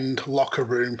pretend locker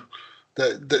room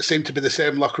that seemed to be the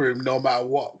same locker room no matter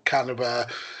what kind of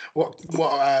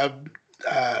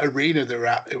arena they're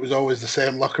at. It was always the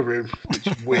same locker room, which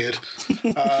is weird.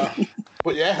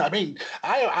 But yeah, I mean,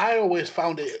 I always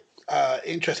found it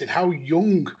interesting how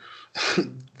young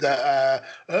the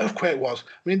Earthquake was.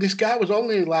 I mean, this guy was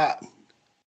only like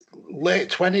late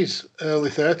 20s, early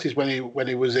 30s when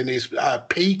he was in his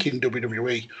peak in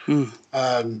WWE.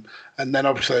 And then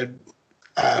obviously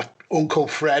Uncle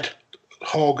Fred,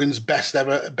 Hogan's best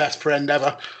friend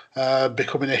ever,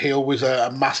 becoming a heel was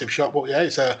a massive shock. But yeah,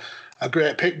 it's a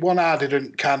great pick. One I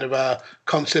didn't kind of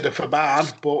consider for mine,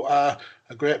 but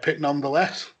a great pick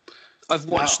nonetheless. I've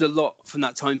watched a lot from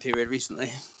that time period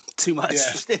recently. Too much.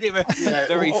 Yeah. They were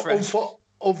very fresh.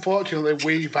 Unfortunately,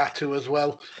 we've had to as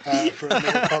well for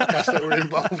another podcast that we're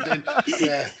involved in.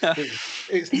 Yeah,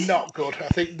 it's not good. I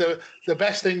think the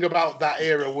best thing about that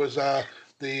era was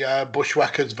the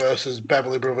Bushwhackers versus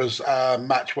Beverly Brothers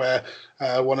match, where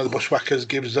one of the Bushwhackers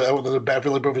gives one of the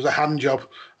Beverly Brothers a hand job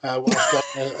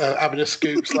whilst having a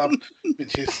scoop slam,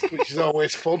 which is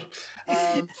always fun.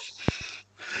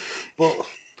 But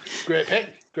great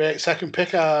pick, great second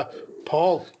pick.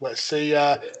 Paul, let's see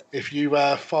if you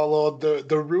followed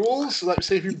the rules. Let's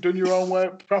see if you've done your own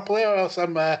work properly, or else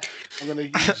I'm going to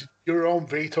use your own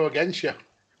veto against you.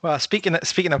 Well, speaking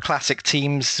of classic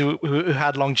teams who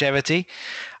had longevity,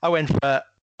 I went for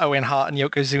Owen Hart and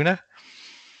Yokozuna.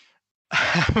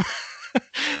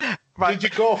 Right. Did you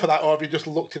go for that, or have you just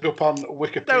looked it up on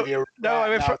Wikipedia? I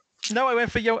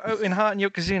went for Owen Hart and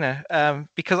Yokozuna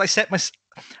because I set my.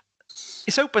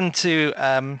 It's open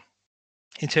to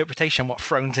interpretation what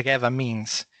thrown together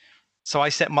means. So I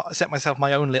set myself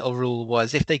my own little rule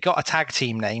was if they got a tag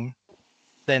team name,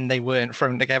 then they weren't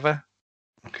thrown together.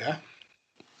 Okay.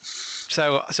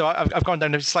 So I've gone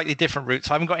down a slightly different route.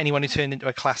 So I haven't got anyone who turned into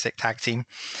a classic tag team,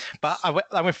 but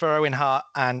I went for Owen Hart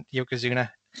and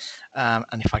Yokozuna.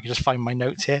 And if I could just find my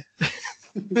notes here.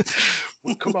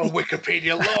 Well, come on,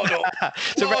 Wikipedia, load up.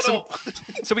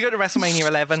 So we go to WrestleMania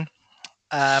 11,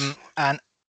 and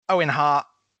Owen Hart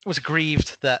was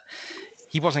aggrieved that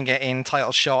he wasn't getting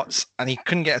title shots and he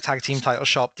couldn't get a tag team title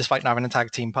shot despite not having a tag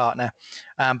team partner.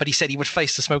 But he said he would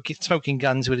face the Smoking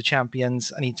Guns, who were the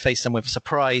champions, and he'd face them with a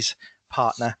surprise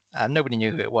partner. Nobody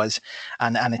knew who it was.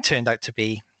 And it turned out to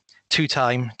be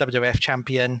two-time WWF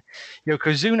champion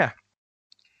Yokozuna,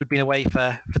 who'd been away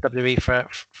for WWE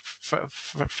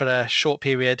for a short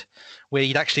period where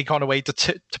he'd actually gone away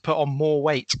to put on more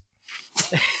weight.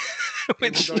 He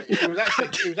was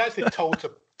actually told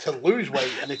to lose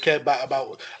weight, and he came back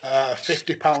about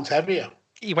 50 pounds heavier.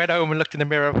 He went home and looked in the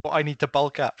mirror and thought, I need to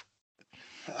bulk up.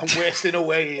 I'm wasting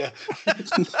away here.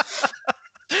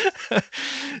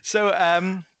 So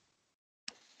I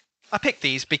picked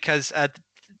these because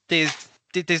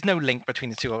there's no link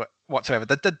between the two whatsoever.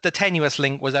 The tenuous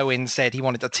link was Owen said he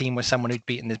wanted a team with someone who'd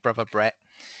beaten his brother Brett,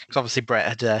 because obviously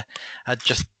Brett had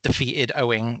just defeated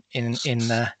Owen in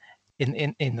the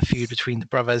feud between the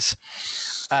brothers.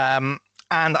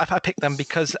 And I picked them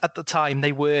because at the time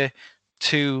they were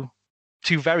two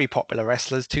very popular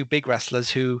wrestlers, two big wrestlers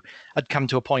who had come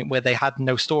to a point where they had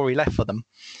no story left for them.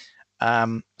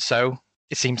 So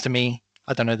it seems to me,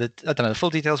 I don't know the full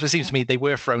details, but it seems to me they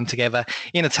were thrown together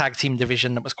in a tag team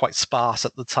division that was quite sparse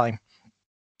at the time.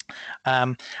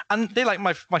 And they're like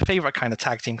my favorite kind of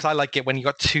tag team, because I like it when you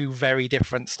got two very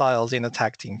different styles in a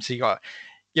tag team. So you got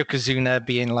Yokozuna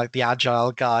being like the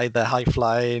agile guy, the high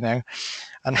flyer, you know,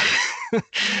 and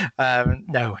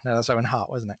no, that's Owen Hart,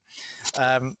 wasn't it?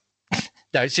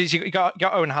 No, so you got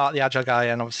Owen Hart, the agile guy,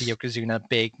 and obviously Yokozuna,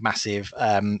 big, massive,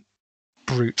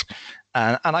 brute,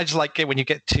 and I just like it when you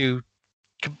get two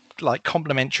like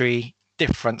complementary,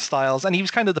 different styles, and he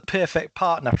was kind of the perfect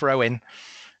partner for Owen,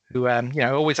 who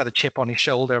always had a chip on his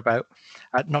shoulder about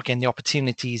not getting the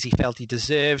opportunities he felt he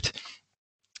deserved.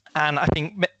 And I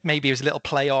think maybe it was a little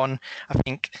play on. I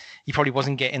think he probably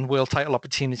wasn't getting world title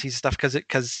opportunities and stuff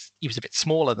because he was a bit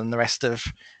smaller than the rest of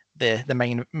the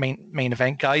main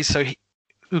event guys. So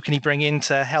who can he bring in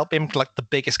to help him? Like the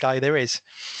biggest guy there is.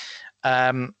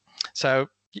 So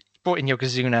brought in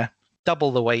Yokozuna,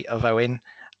 double the weight of Owen,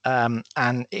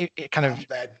 and it kind of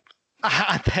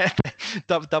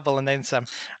double and then some.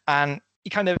 And he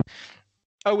kind of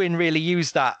Owen really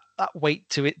used that weight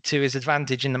to his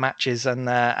advantage in the matches,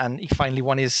 and he finally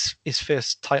won his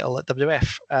first title at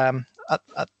WF at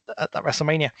that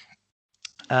WrestleMania.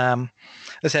 I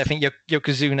think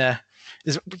Yokozuna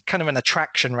is kind of an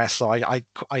attraction wrestler.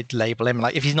 I'd label him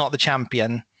like if he's not the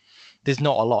champion, there's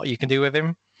not a lot you can do with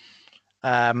him.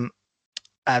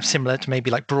 Similar to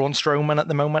maybe like Braun Strowman at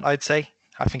the moment, I'd say.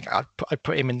 I think I'd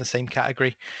put him in the same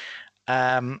category.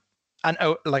 And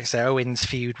like I say, Owen's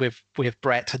feud with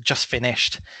Brett had just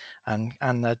finished and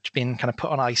had been kind of put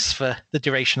on ice for the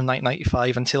duration of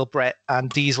 1995 until Brett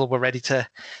and Diesel were ready to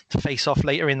face off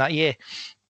later in that year.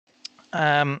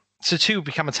 So two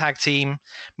become a tag team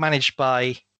managed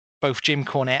by both Jim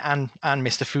Cornette and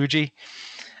Mr. Fuji.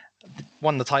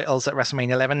 Won the titles at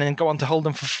WrestleMania 11 and then go on to hold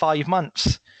them for 5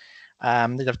 months.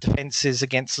 They'd have defenses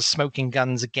against the Smoking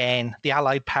Guns again, the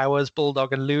Allied Powers,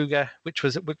 Bulldog and Luger, which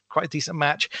was quite a decent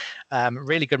match.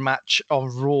 Really good match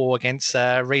on Raw against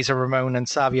Razor Ramon and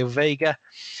Savio Vega.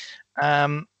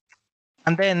 And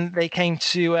then they came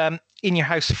to In Your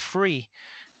House Free,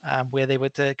 where they were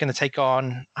going to take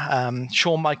on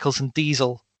Shawn Michaels and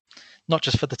Diesel, not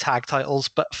just for the tag titles,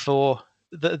 but for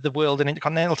the World and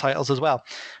Intercontinental titles as well.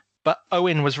 But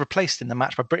Owen was replaced in the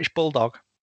match by British Bulldog,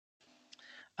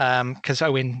 because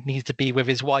Owen needed to be with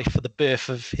his wife for the birth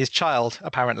of his child,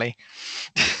 apparently.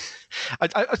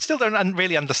 I still don't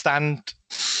really understand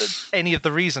any of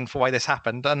the reason for why this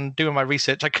happened. And doing my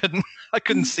research, I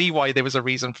couldn't see why there was a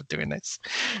reason for doing this,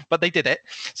 but they did it.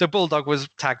 So Bulldog was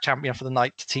tag champion for the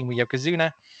night to team with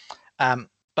Yokozuna.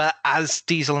 But as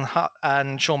Diesel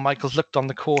and Shawn Michaels looked on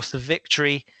the course of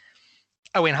victory,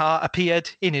 Owen Hart appeared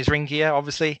in his ring gear,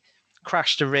 obviously,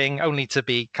 crashed the ring, only to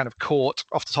be kind of caught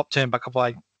off the top turnbuckle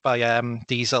by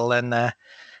Diesel and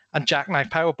jackknife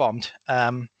powerbombed.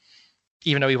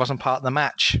 Even though he wasn't part of the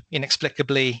match,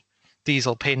 inexplicably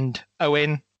Diesel pinned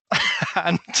Owen,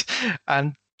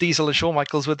 and Diesel and Shawn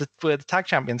Michaels were the tag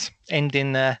champions,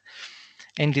 ending the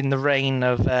reign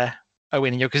of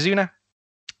Owen and Yokozuna.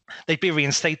 They'd be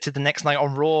reinstated the next night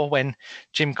on Raw when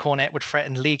Jim Cornette would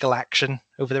threaten legal action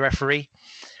over the referee.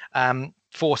 Over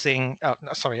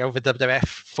WWF,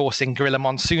 forcing Gorilla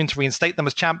Monsoon to reinstate them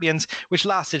as champions, which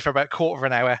lasted for about a quarter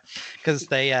of an hour because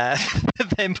they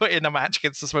then put in a match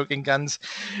against the Smoking Guns,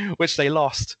 which they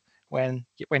lost when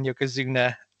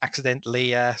Yokozuna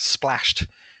accidentally splashed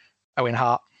Owen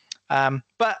Hart.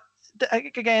 But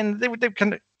again, they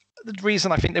kind of, the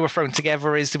reason I think they were thrown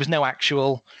together is there was no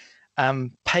actual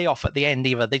payoff at the end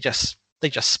either. They just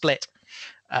split.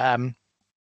 There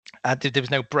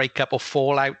was no breakup or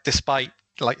fallout, despite,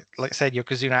 like I said,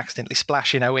 Yokozuna accidentally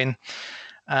splashing Owen.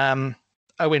 Owen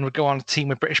would go on to team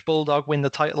with British Bulldog, win the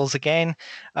titles again,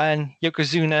 and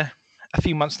Yokozuna, a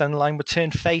few months down the line, would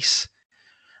turn face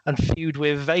and feud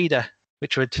with Vader,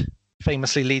 which would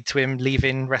famously lead to him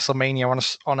leaving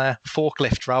WrestleMania on a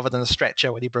forklift rather than a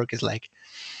stretcher when he broke his leg.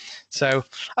 So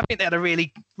I think they had a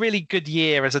really, really good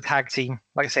year as a tag team,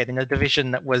 like I said, in a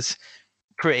division that was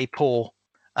pretty poor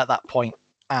at that point.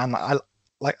 And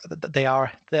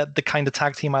they're the kind of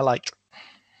tag team I liked.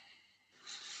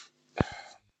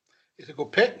 It's a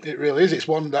good pick. It really is. It's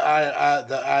one that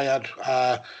I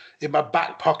had in my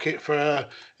back pocket for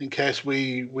in case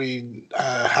we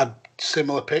had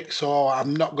similar picks. So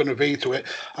I'm not going to veto it.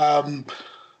 And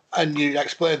you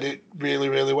explained it really,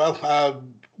 really well.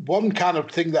 One kind of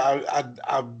thing that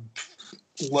I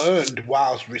learned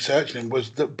whilst researching him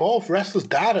was that both wrestlers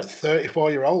died at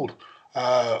 34-year-old.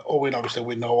 Owen, obviously,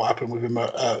 we know what happened with him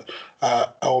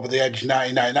over the edge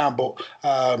 1999, but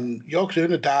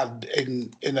Yokozuna died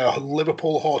in a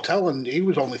Liverpool hotel, and he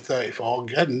was only 34,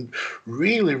 again,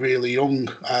 really, really young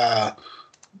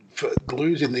for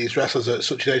losing these wrestlers at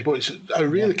such an age. But it's a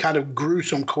really kind of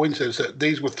gruesome coincidence that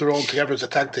these were thrown together as a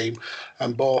tag team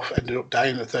and both ended up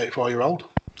dying at 34-year-old.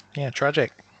 Yeah,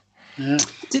 tragic. Yeah.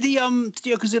 Did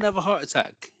Yokozuna have a heart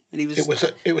attack? And he was.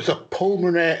 It was a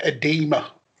pulmonary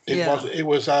edema. It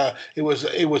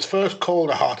was first called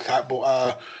a heart attack,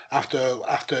 but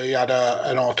after he had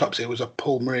an autopsy, it was a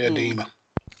pulmonary edema.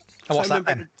 And what's that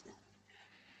then?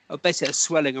 Basically, a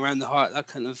swelling around the heart. That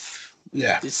kind of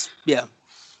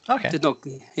Okay. Did not.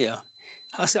 Yeah.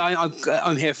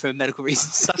 I'm here for medical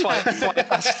reasons. That's why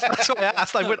I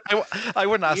asked. I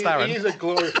wouldn't ask Darren. He's a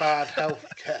glorified health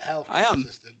I am.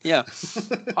 assistant. Yeah.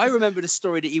 I remember the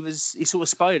story that he saw a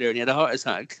spider and he had a heart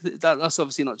attack. That's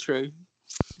obviously not true.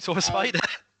 Saw a spider.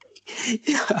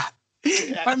 Yeah.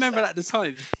 I remember that at the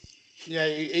time. Yeah,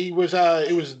 he was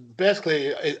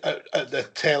basically at the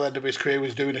tail end of his career. He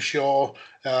was doing a show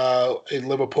in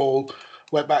Liverpool.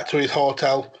 Went back to his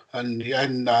hotel, and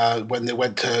when they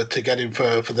went to get him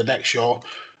for the next show,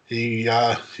 he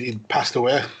passed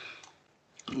away.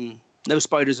 No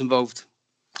spiders involved.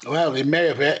 Well, he may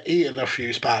have eaten a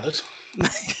few spiders.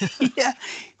 Yeah.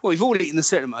 Well, we've all eaten a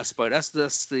certain amount of spiders.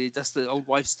 That's the old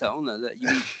wives' tale, isn't it? That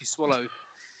you swallow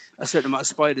a certain amount of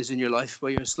spiders in your life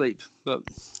while you're asleep. But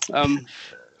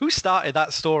who started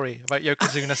that story about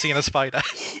Yokozuna seeing a spider?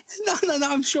 No.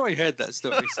 I'm sure I heard that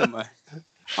story somewhere.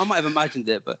 I might have imagined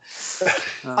it, but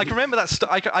I can remember that.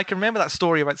 I can remember that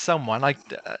story about someone.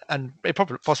 And it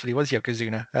possibly was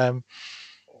Yokozuna.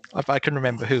 I couldn't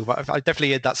remember who, but I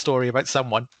definitely heard that story about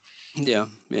someone. Yeah.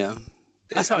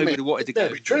 That's how I would have wanted to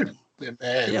go. Be true.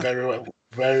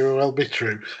 Very well be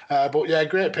true. But yeah,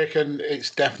 great pick, and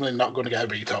it's definitely not going to get a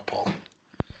veto, Paul.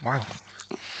 Wow.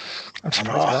 I'm surprised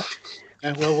for that.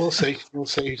 Yeah, well, we'll see. We'll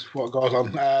see what goes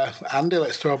on. Andy,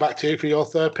 let's throw back to you for your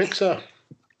third pick, sir.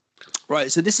 Right,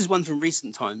 so this is one from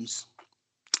recent times.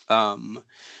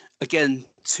 Again,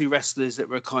 two wrestlers that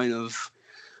were kind of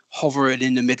hovering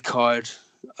in the mid-card.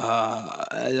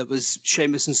 That was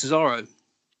Sheamus and Cesaro.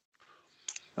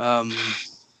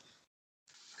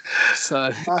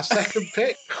 So Our second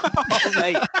pick. Oh,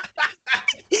 mate.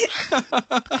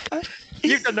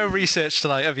 You've done no research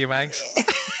tonight, have you, Mags?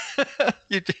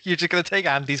 You're just going to take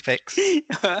Andy's picks.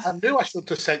 I knew I should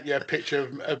have sent you a picture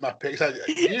of my picks.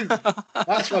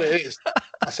 That's what it is.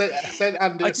 I sent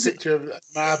Andy a picture of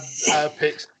my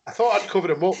picks. I thought I'd covered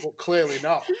them up, but clearly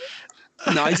not.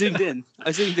 No, I zoomed in.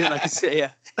 I can see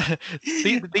it.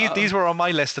 These were on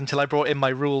my list until I brought in my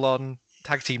rule on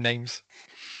tag team names.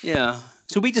 Yeah.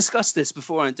 So we discussed this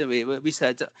before, didn't we? We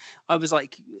said, I was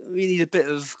like, we need a bit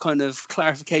of kind of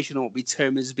clarification on what we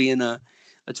term as being a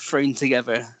thrown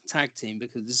together tag team,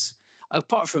 because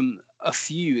apart from a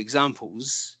few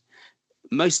examples,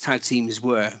 most tag teams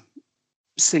were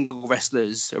single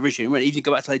wrestlers originally. When even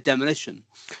go back to like Demolition,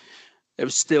 there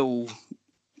was still,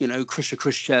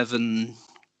 Khrushchev and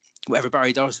whatever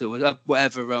Barry Darcy was,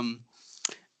 whatever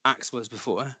Axe was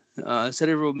before. So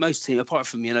they were most team, apart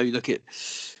from, you look at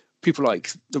people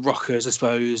like the Rockers, I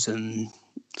suppose, and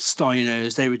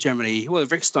Steiners, they were generally,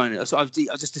 Rick Steiner. So I've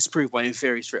just disproved my own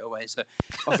theory straight away, so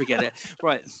I'll forget it.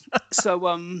 Right. So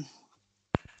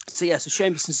Sheamus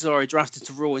and Cesaro drafted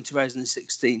to Raw in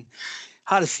 2016,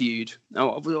 had a feud.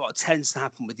 Now, what tends to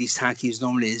happen with these tag teams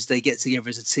normally is they get together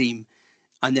as a team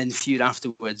and then feud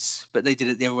afterwards, but they did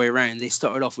it the other way around. They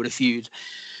started off with a feud,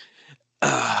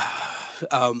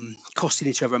 costing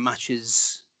each other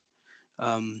matches.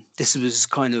 This was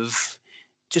kind of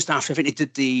just after, I think they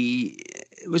did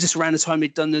it was just around the time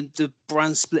they'd done the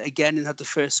brand split again and had the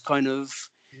first kind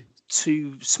of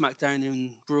two SmackDown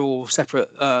and Raw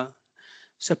separate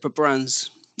brands.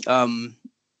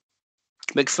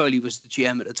 Mick Foley was the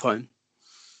GM at the time,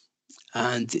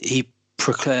 and he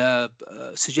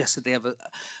suggested they have a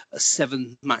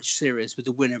 7-match series with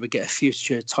the winner would get a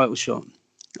future title shot.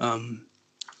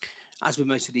 As with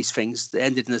most of these things, they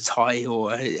ended in a tie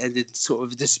or it ended sort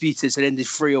of disputed. So it ended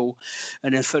 3-3,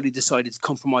 and then Foley decided to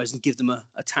compromise and give them a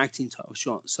tag team title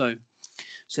shot. So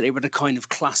they were the kind of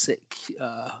classic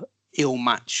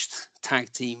ill-matched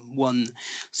tag team. One,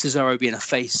 Cesaro being a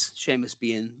face, Sheamus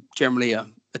being generally a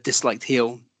disliked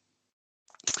heel.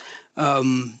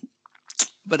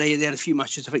 But they had a few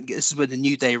matches. I think this is when the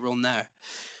New Day were on there.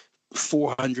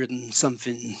 400 and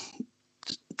something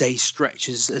day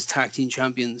stretches as tag team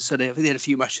champions. So they had a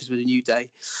few matches with the New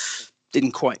Day.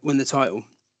 Didn't quite win the title.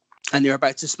 And they were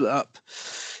about to split up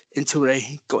until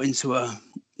they went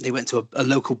to a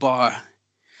local bar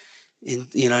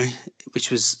which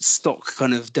was stock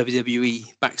kind of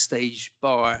WWE backstage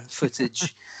bar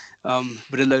footage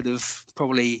with a load of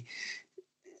probably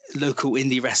local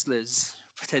indie wrestlers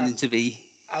pretending to be.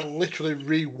 I literally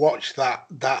rewatched that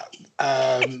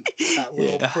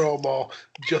little promo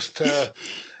just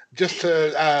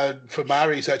for my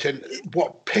research, and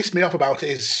what pissed me off about it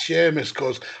is Sheamus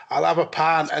goes, "I'll have a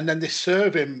pint," and then they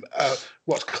serve him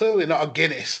what's clearly not a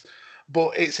Guinness,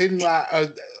 but it's in like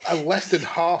a less than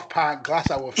half pint glass.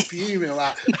 I was fuming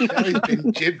like he's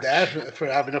been jibbed there for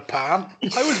having a pint.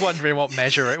 I was wondering what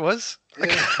measure it was.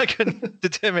 Yeah. I couldn't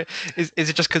determine. Is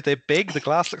it just because they're big? The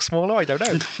glass looks smaller? I don't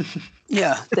know.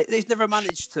 Yeah, they've never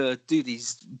managed to do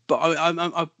these. But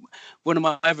I one of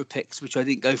my other picks, which I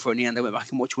didn't go for in the end, I went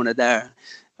back and watched one of their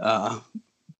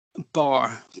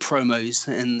bar promos,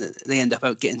 and they end up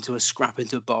out getting into a scrap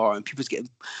into a bar, and people's getting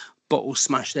bottles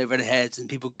smashed over their heads, and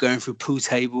people going through pool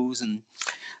tables, and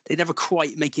they never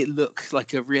quite make it look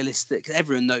like a realistic.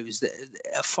 Everyone knows that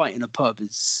a fight in a pub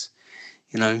is,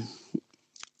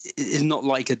 it's not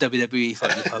like a WWE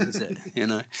fight in a pub, is it?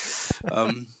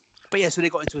 But yeah, so they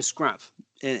got into a scrap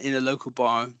in a local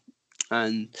bar,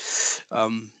 and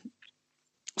some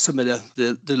of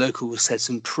the locals said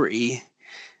some pretty,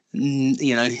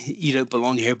 you don't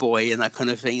belong here, boy, and that kind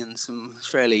of thing, and some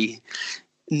fairly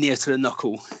near to the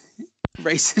knuckle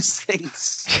racist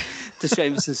things to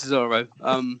Sheamus and Cesaro,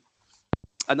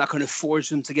 and that kind of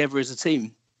forged them together as a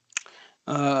team.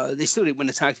 They still didn't win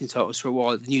the tag team titles for a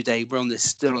while. The New Day were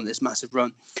still on this massive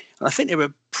run, and I think they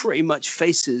were pretty much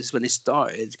faces when they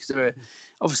started, because they were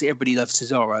obviously everybody loved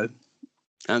Cesaro,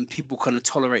 and people kind of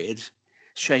tolerated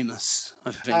Sheamus.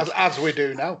 I think as we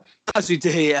do now. As we do,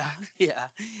 yeah.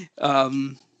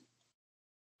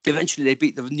 Eventually, they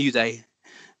beat the New Day,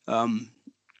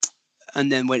 and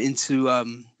then went into. I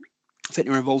think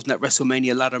they were involved in that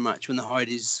WrestleMania ladder match when the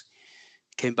Hardys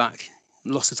came back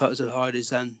and lost the titles to the Hardys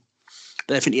then.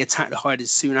 But I think they attacked the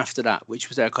Hardys soon after that, which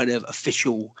was their kind of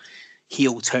official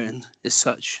heel turn as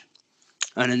such.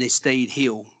 And then they stayed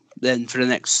heel then for the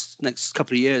next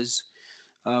couple of years,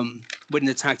 winning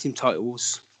the tag team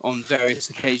titles on various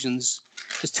occasions.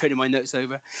 Just turning my notes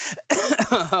over.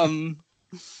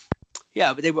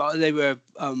 Yeah, but they were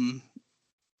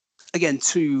again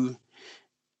too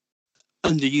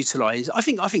underutilized. I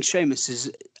think Sheamus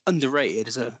is underrated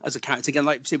as a character. Again,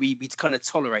 like say we kind of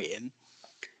tolerate him,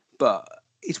 but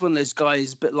he's one of those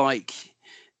guys. But like,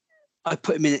 I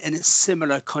put him in a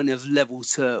similar kind of level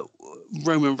to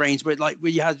Roman Reigns, where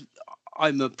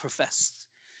I'm a professed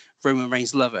Roman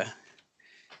Reigns lover,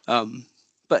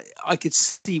 but I could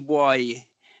see why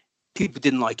people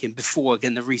didn't like him before.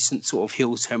 Again, the recent sort of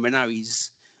heel turn, and now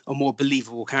he's a more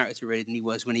believable character really than he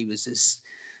was when he was this,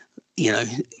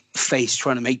 face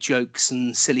trying to make jokes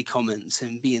and silly comments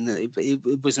and being that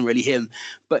it wasn't really him.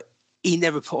 But he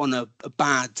never put on a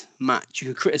bad match. You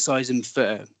could criticize him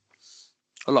for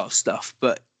a lot of stuff,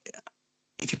 but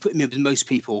if you put him in with most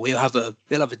people, he'll have a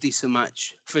decent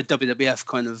match for a WWF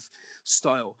kind of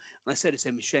style. And I said the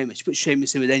same with Sheamus. You put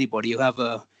Sheamus in with anybody, he'll have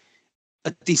a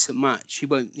decent match. He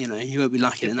won't be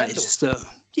lacking in that. It's just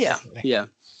yeah.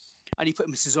 And you put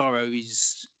him with Cesaro,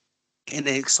 he's an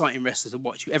exciting wrestler to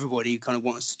watch. Everybody kind of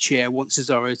wants to cheer, wants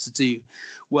Cesaro to do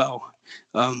well.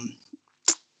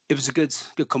 It was a good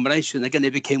combination. Again,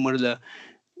 they became one of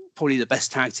probably the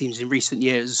best tag teams in recent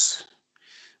years.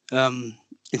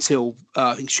 Until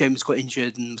I think Sheamus got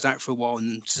injured and was out for a while,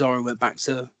 and Cesaro went back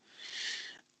to,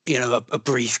 a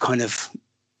brief kind of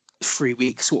 3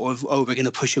 week sort of, we're going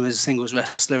to push him as a singles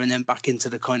wrestler, and then back into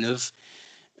the kind of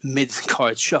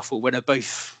mid-card shuffle where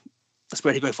that's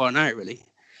where they both are now, really.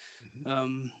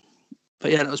 Mm-hmm.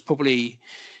 But yeah, that was probably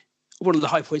one of the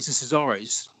high points of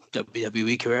Cesaro's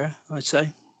WWE career, I'd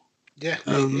say. Yeah,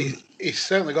 he's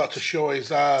certainly got to show his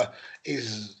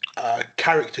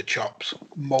character chops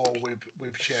more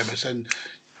with Sheamus, and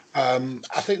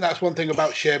I think that's one thing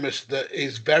about Sheamus that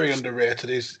is very underrated.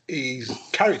 Is his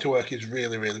character work is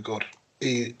really, really good.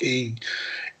 He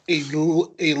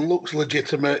looks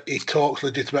legitimate. He talks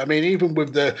legitimate. I mean, even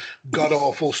with the god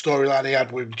awful storyline he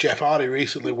had with Jeff Hardy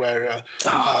recently, where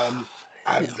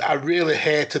I really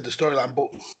hated the storyline,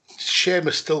 but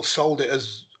Sheamus still sold it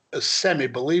as semi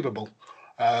believable.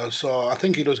 So I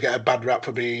think he does get a bad rap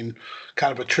for being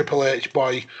kind of a Triple H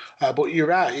boy. But you're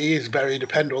right, he is very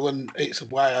dependable, and it's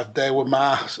why they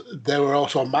were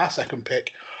also my second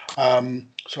pick.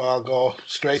 So I'll go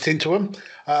straight into them.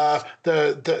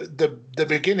 The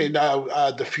beginning,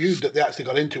 the feud that they actually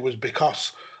got into was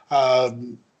because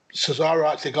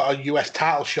Cesaro actually got a US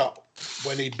title shot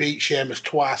when he beat Sheamus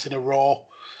twice in a row.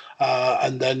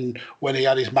 And then when he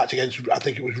had his match against, I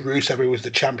think it was Rusev, who was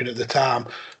the champion at the time,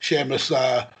 Sheamus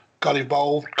got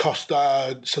involved, cost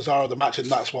Cesaro the match, and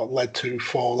that's what led to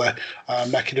Foley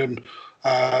making him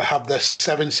have the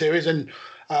 7 series. And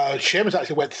Sheamus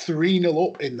actually went 3-0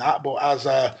 up in that, but as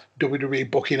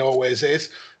WWE booking always is,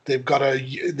 they've got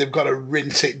to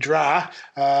rinse it dry,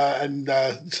 and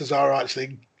Cesaro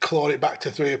actually clawed it back to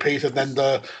 3 apiece, and then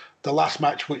the last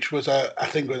match, which was I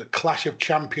think was a Clash of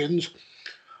Champions,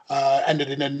 ended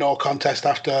in a no contest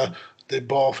after they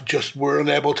both just weren't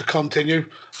able to continue,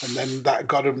 and then that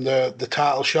got them the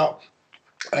title shot.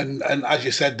 And as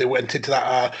you said, they went into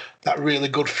that really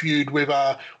good feud with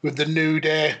the New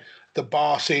Day, the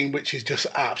bar scene, which is just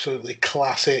absolutely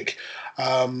classic.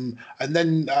 And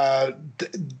then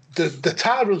the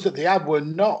title runs that they had were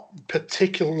not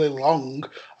particularly long.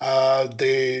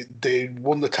 They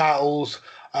won the titles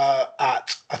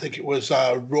at, I think it was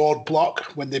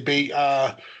Roadblock when they beat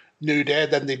New Day.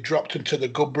 Then they dropped into the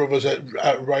Good Brothers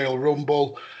at Royal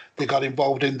Rumble. They got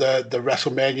involved in the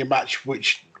WrestleMania match,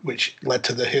 which led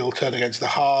to the heel turn against the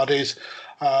Hardys.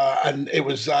 And it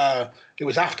was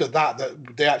after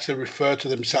that they actually referred to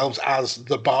themselves as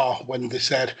the Bar when they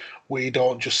said, we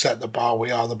don't just set the bar,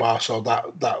 we are the bar. So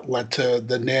that led to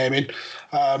the naming.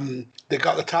 They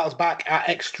got the titles back at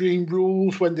Extreme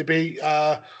Rules when they beat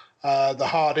the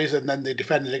Hardys, and then they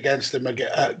defended against them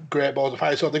at Great Balls of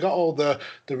Fire. So they got all the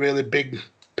really big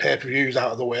pay-per-views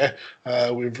out of the way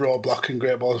with Roadblock and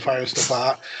Great Balls of Fire and stuff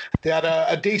like that. They had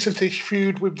a decentish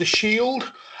feud with The Shield,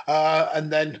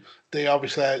 and then they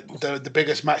obviously the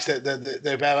biggest match that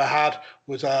they've ever had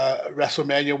was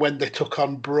WrestleMania when they took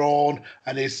on Braun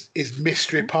and his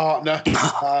mystery partner,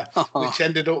 which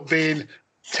ended up being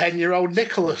 10-year-old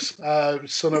Nicholas,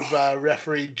 son of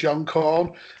referee John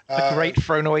Corn. A great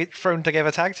thrown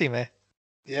together tag team there.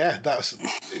 Yeah, that's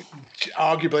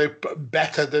arguably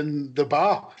better than the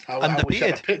Bar. I wish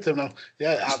I'd picked them.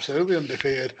 Yeah, absolutely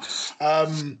undefeated.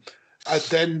 And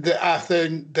then I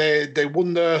think they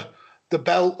won the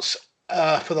belts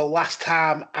for the last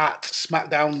time at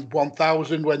SmackDown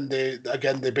 1000 when they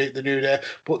beat the New Day.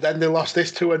 But then they lost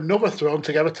this to another thrown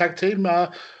together tag team,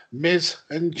 Miz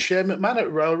and Shane McMahon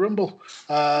at Royal Rumble.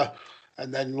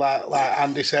 And then, like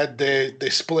Andy said, they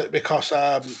split because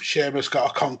Sheamus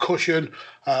got a concussion.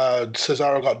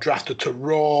 Cesaro got drafted to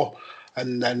Raw.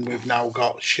 And then we've now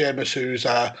got Sheamus, who's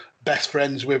best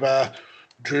friends with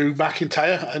Drew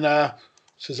McIntyre. And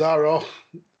Cesaro,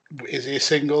 is he a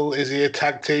single? Is he a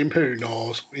tag team? Who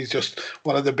knows? He's just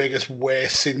one of the biggest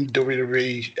wastes in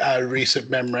WWE recent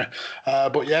memory.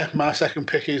 But yeah, my second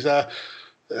pick is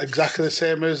exactly the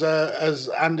same as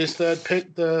Andy's third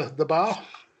pick, the Bar.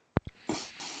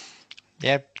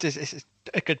 Yeah, it's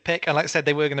a good pick. And like I said,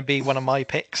 they were going to be one of my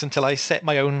picks until I set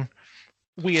my own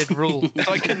weird rule.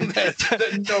 So I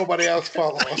couldn't, nobody else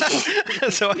follows.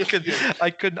 So I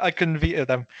couldn't veto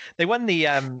them. They won the.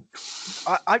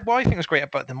 What I think was great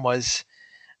about them was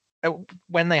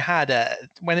when they had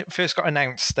when it first got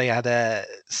announced, they had a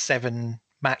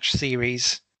 7-match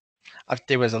series.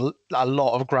 There was a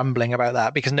lot of grumbling about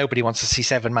that because nobody wants to see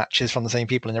 7 matches from the same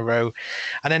people in a row.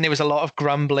 And then there was a lot of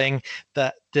grumbling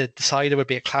that the decider would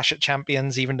be a Clash at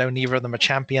Champions, even though neither of them are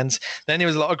champions. Then there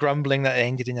was a lot of grumbling that it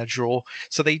ended in a draw.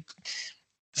 So they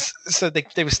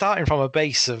were starting from a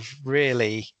base of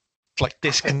really like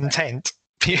discontent.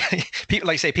 People,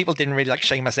 like I say, people didn't really like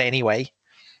Sheamus anyway,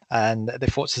 and they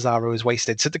thought Cesaro was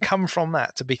wasted. So to come from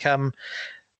that to become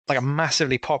like a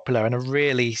massively popular and a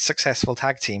really successful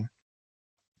tag team,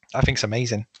 I think it's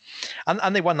amazing.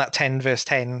 And they won that 10 versus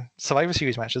 10 Survivor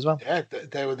Series match as well. Yeah,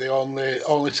 they were the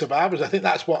only survivors. I think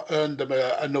that's what earned them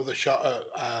another shot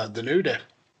at the New Day.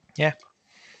 Yeah.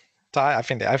 So I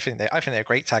think they're a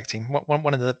great tag team.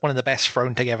 One of the best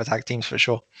thrown together tag teams for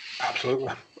sure.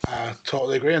 Absolutely. I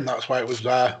totally agree, and that's why it was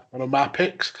one of my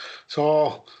picks.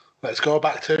 So let's go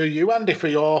back to you, Andy, for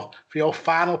your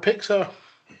final pick, sir.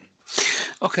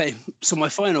 Okay, so my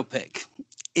final pick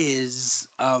is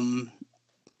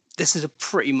this is a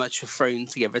pretty much a thrown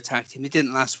together tag team. It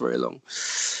didn't last very long.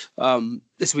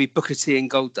 This will be Booker T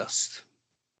and Goldust.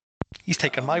 He's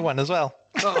taken my one as well.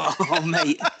 Oh,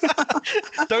 mate!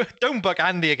 don't book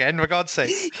Andy again, for God's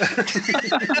sake.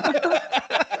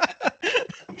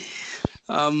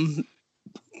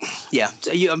 Yeah.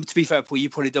 So to be fair, Paul, you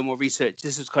probably done more research.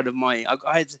 This was kind of I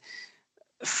had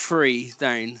 3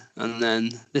 down, and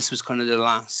then this was kind of the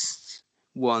last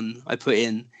one I put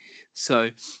in. So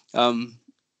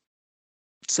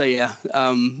yeah.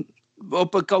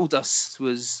 But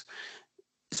Goldust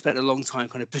spent a long time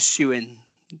kind of pursuing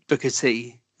Booker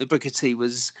T. Booker T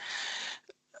was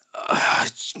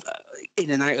in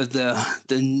and out of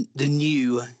the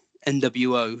new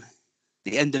NWO.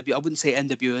 The NWO, I wouldn't say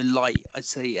NWO light. I'd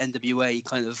say NWA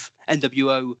kind of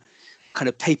NWO, kind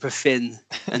of paper thin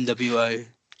NWO.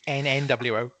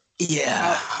 NWO.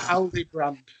 Yeah. Aldi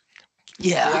brand.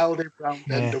 Yeah. The Aldi brand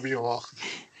NWO.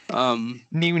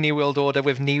 New World Order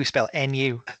with new spelled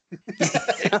NU.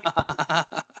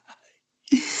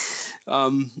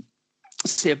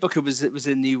 So yeah, Booker was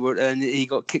in New World, and he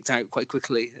got kicked out quite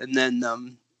quickly, and then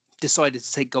decided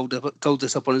to take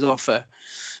Goldust up on his offer,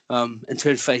 and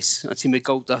turn face a team with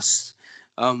Goldust.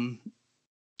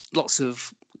 Lots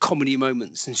of comedy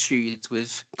moments ensued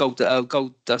with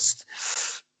Goldust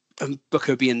and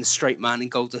Booker being the straight man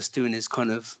and Goldust doing his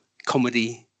kind of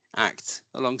comedy act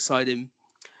alongside him.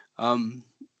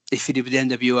 They feuded with the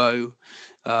NWO,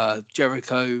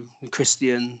 Jericho,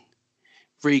 Christian,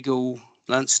 Regal,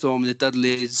 Lance Storm, and the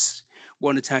Dudleys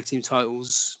won the tag team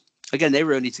titles. Again, they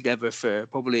were only together for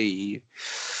probably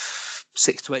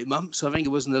 6 to 8 months. I think it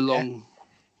wasn't a long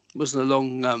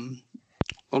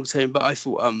term. But I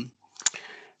thought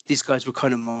these guys were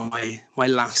kind of my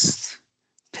last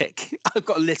pick. I've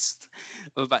got a list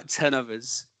of about 10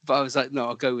 others, but I was like, no,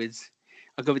 I'll go with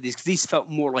these, because these felt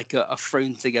more like a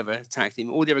thrown together tag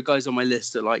team. All the other guys on my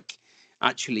list are like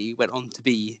actually went on to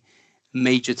be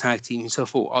major tag teams. So I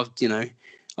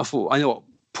thought I know what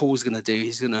Paul's gonna do.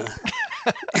 He's gonna.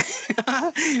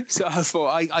 So I thought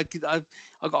I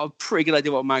got a pretty good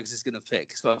idea what Mags is gonna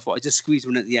pick. So I thought I'd just squeeze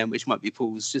one at the end, which might be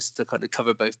Paul's, just to kind of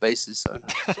cover both bases. So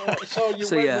you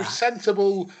went with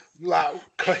sensible, like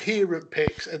coherent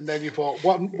picks, and then you thought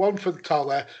one for the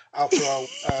Toller. I'll throw.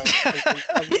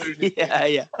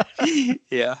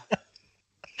 Yeah.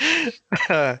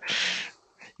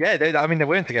 Yeah, I mean, they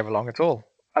weren't together long at all,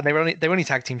 and they were only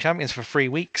tag team champions for 3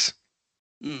 weeks.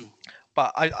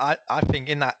 But I think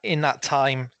in that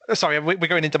time, sorry, we're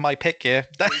going into my pick here.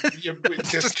 You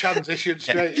just transition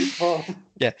straight in.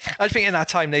 Yeah, I think in that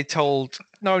time they told,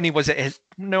 not only was it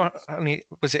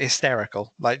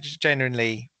hysterical, like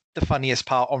genuinely the funniest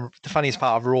part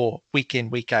of Raw week in,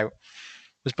 week out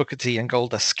was Booker T and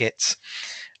Goldust skits.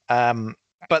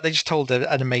 But they just told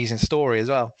an amazing story as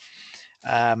well.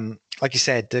 Like you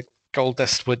said, the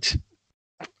Goldust would,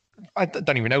 I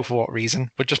don't even know for what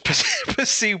reason, would just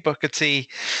pursue Booker T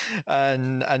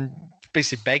and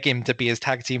basically beg him to be his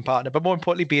tag team partner, but more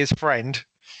importantly, be his friend.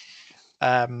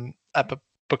 But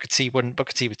Booker T wouldn't.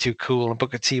 Booker T was too cool, and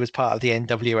Booker T was part of the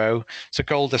NWO. So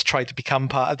Goldust tried to become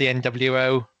part of the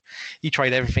NWO. He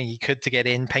tried everything he could to get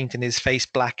in, painting his face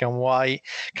black and white,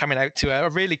 coming out to a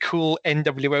really cool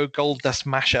NWO Goldust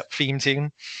mashup theme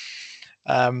tune.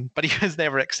 But he was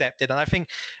never accepted, and I think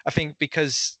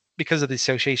because of the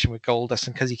association with Goldust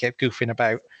and because he kept goofing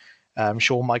about,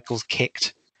 Shawn Michaels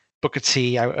kicked Booker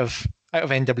T out of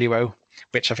NWO,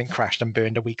 which I think crashed and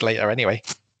burned a week later anyway.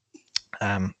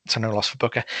 So no loss for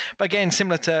Booker. But again,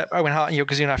 similar to Owen Hart and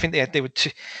Yokozuna, I think they were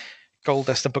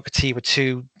Goldust and Booker T were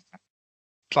two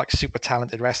like super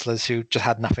talented wrestlers who just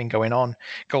had nothing going on.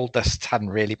 Goldust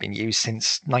hadn't really been used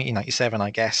since 1997, I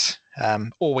guess.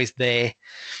 Always there,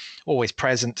 always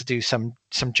present to do some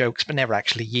jokes, but never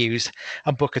actually used.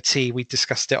 And Booker T, we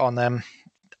discussed it on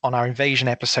our Invasion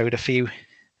episode a few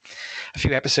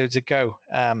episodes ago.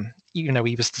 He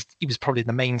was probably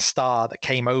the main star that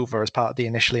came over as part of the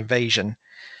initial Invasion.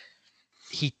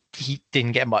 He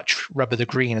didn't get much rub of the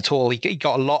green at all. He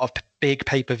got a lot of big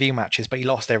pay-per-view matches, but he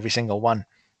lost every single one.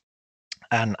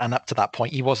 And up to that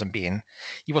point, he wasn't being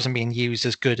used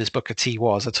as good as Booker T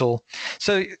was at all.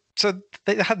 So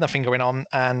they had nothing going on,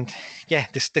 and yeah,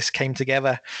 this came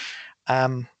together.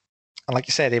 And like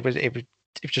you said, it was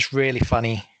just really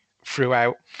funny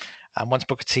throughout. And once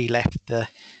Booker T left the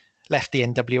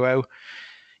NWO,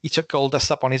 he took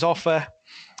Goldust up on his offer,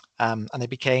 and they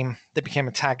became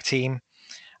a tag team,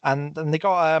 and they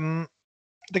got a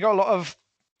lot of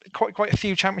quite a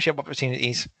few championship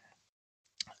opportunities.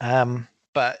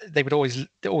 But they would always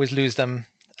lose them,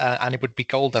 and it would be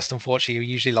Goldust, unfortunately, who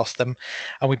usually lost them.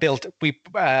 And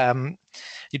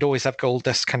you'd always have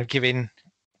Goldust kind of giving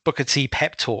Booker T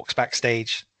pep talks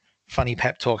backstage, funny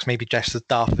pep talks, maybe dressed as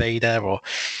Darth Vader, or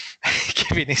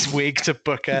giving his wig to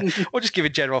Booker, or just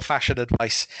giving general fashion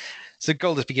advice. So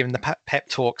Goldust be giving the pep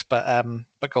talks, but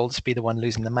Goldust be the one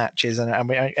losing the matches, and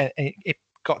it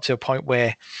got to a point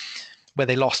where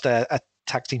they lost a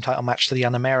tag team title match to the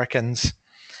Un-Americans.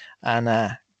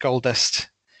 And Goldust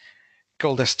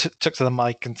took to the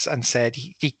mic and said,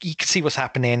 he could see what's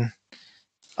happening.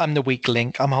 I'm the weak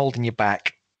link. I'm holding you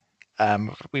back.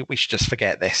 We should just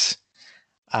forget this.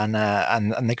 And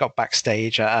they got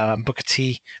backstage. Booker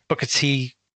T,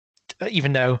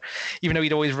 even though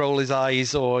he'd always roll his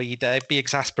eyes or he'd be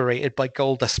exasperated by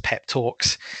Goldust's pep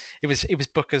talks, it was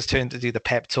Booker's turn to do the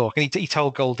pep talk, and he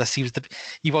told Goldust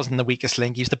he wasn't the weakest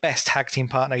link. He was the best tag team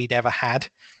partner he'd ever had.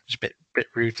 Which is a bit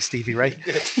rude to Stevie Ray.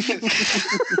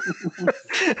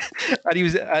 and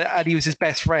he was his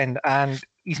best friend, and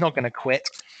he's not going to quit.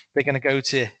 They're going to go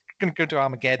to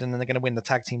Armageddon, and they're going to win the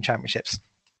tag team championships.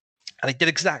 And they did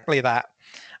exactly that.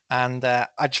 And I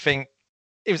just think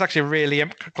it was actually a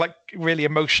really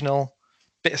emotional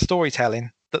bit of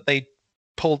storytelling that they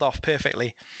pulled off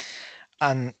perfectly,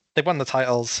 and they won the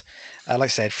titles. Like I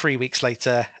said, 3 weeks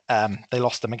later, they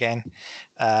lost them again,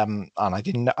 and I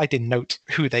didn't note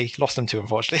who they lost them to,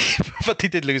 unfortunately, but they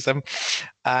did lose them.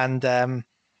 And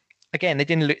again, they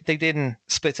didn't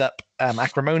split up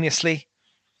acrimoniously.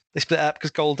 They split up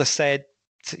because Goldust said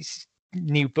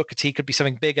knew Booker T could be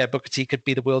something bigger. Booker T could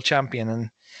be the world champion,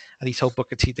 and he told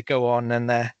Booker T to go on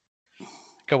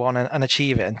and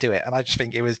achieve it and do it. And I just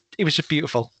think it was just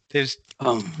beautiful. It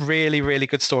was really, really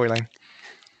good storyline.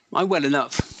 I'm well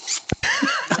enough.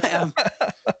 I am.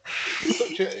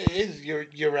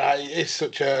 You're right. It's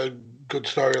such a good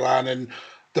storyline, and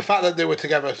the fact that they were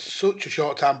together such a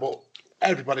short time, but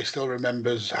everybody still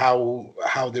remembers how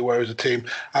they were as a team.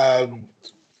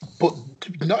 But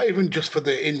not even just for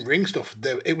the in-ring stuff.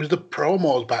 It was the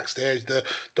promos backstage.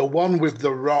 The one with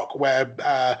The Rock where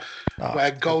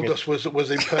Goldust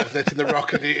was impersonating The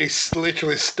Rock, and he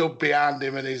literally stood behind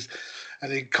him, and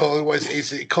he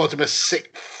called him a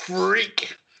sick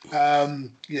freak.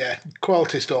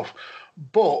 Quality stuff.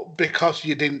 But because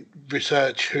you didn't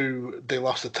research who they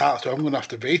lost the title to, I'm going to have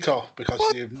to veto because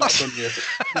you've not done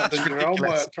your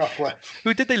homework properly.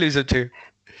 Who did they lose it to?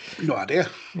 No idea.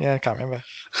 Yeah, I can't remember.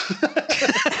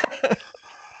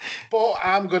 But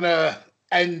I'm going to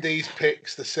end these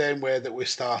picks the same way that we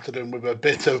started them, with a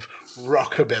bit of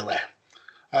rockabilly.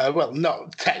 Well,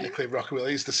 not technically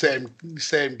rockabilly. He's the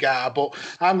same guy, but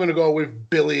I'm going to go with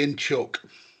Billy and Chuck.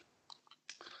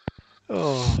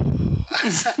 Oh.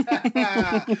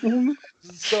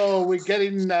 So we're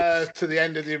getting to the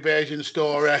end of the invasion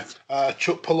story.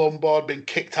 Chuck Palumbo had been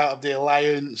kicked out of the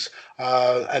Alliance,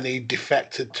 and he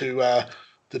defected to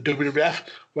the WWF,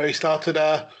 where he started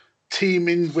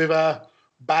teaming with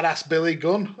Badass Billy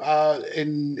Gunn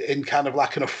in kind of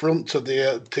like an affront to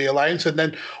the Alliance. And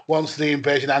then once the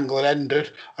invasion angle had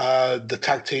ended, the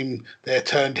tag team, they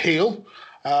turned heel.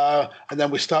 And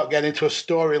then we start getting into a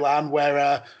storyline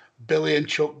where Billy and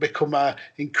Chuck become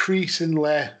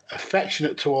increasingly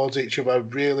affectionate towards each other,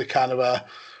 really kind of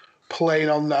playing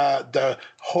on the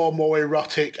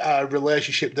homoerotic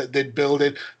relationship that they'd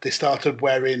building. They started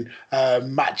wearing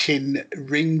matching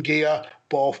ring gear,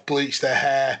 both bleached their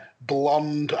hair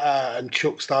blonde, and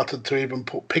Chuck started to even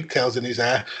put pigtails in his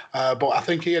hair. But I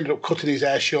think he ended up cutting his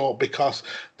hair short because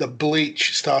the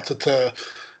bleach started to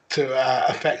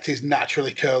affect his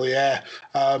naturally curly hair.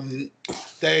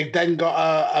 They then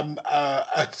got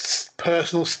a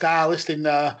personal stylist in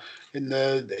the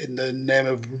name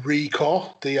of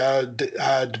Rico,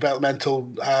 the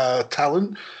developmental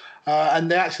talent, and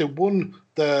they actually won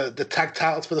the tag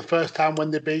titles for the first time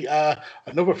when they beat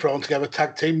another thrown together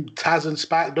tag team, Taz and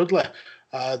Spike Dudley.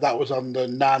 That was on the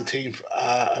 19th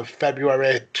of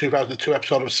February 2002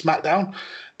 episode of SmackDown.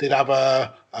 They'd have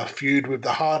a feud with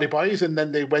the Hardy Boys, and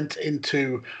then they went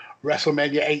into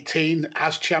WrestleMania 18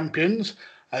 as champions,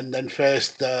 and then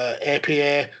faced the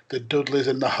APA, the Dudleys,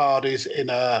 and the Hardys in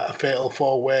a fatal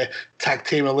four-way tag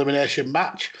team elimination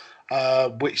match,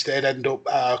 which they'd end up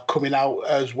coming out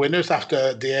as winners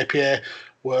after the APA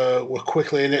were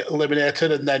quickly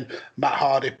eliminated, and then Matt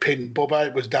Hardy pinned Bubba.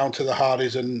 It was down to the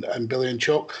Hardys and Billy and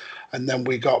Chuck, and then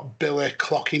we got Billy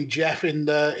clocking Jeff in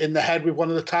the head with one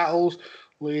of the titles,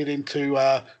 leading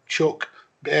to Chuck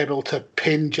able to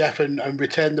pin Jeff and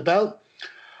retain the belt.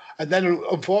 And then,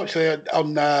 unfortunately,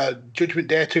 on Judgment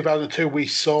Day 2002, we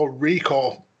saw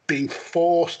Rico being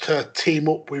forced to team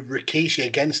up with Rikishi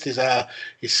against his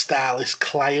stylist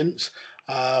clients.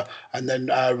 And then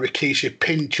Rikishi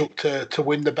pinned Chuck to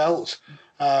win the belts.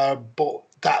 But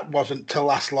that wasn't to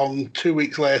last long. 2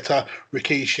 weeks later,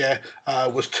 Rikishi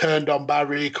was turned on by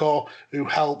Rico, who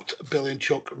helped Billy and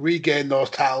Chuck regain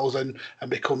those titles and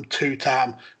become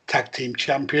two-time tag team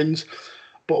champions.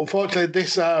 But unfortunately,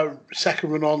 this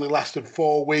second run only lasted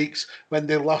 4 weeks when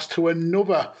they lost to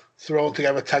another thrown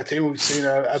together tag team. We've seen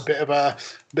a bit of a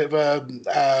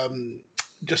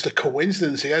just a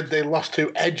coincidence here. They lost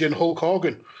to Edge and Hulk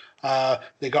Hogan.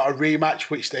 They got a rematch,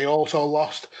 which they also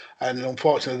lost, and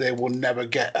unfortunately they will never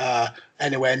get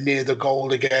anywhere near the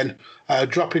gold again.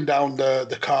 Dropping down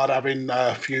the card, having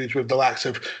feuds with the likes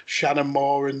of Shannon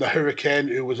Moore and the Hurricane,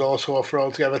 who was also a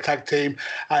thrown together tag team,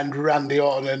 and Randy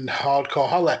Orton and Hardcore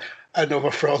Holly,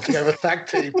 another thrown together tag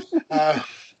team.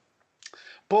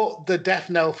 But the death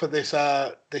knell for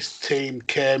this team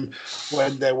came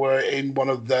when they were in one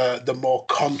of the more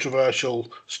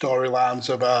controversial storylines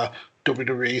of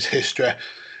WWE's history.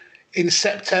 In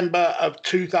September of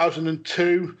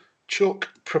 2002, Chuck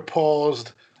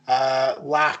proposed a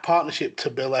life partnership to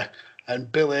Billy,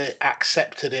 and Billy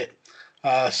accepted it.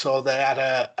 So they had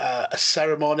a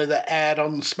ceremony that aired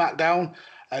on SmackDown,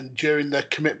 and during the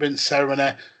commitment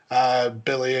ceremony,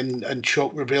 Billy and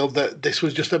Chuck revealed that this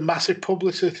was just a massive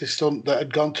publicity stunt that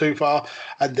had gone too far,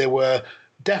 and they were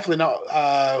definitely not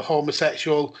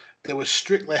homosexual. They were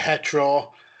strictly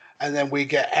hetero. And then we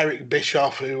get Eric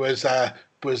Bischoff, who was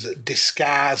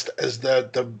disguised as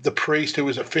the priest who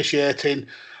was officiating.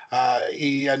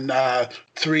 He and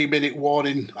 3-minute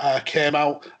warning came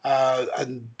out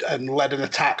and led an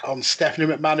attack on Stephanie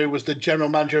McMahon, who was the general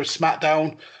manager of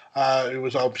SmackDown, who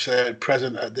was obviously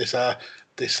present at this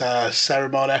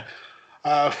ceremony.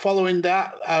 Following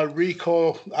that,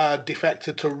 Rico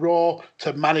defected to Raw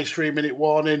to manage 3-minute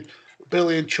warning.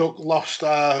 Billy and Chuck lost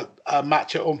a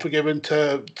match at Unforgiven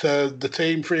to the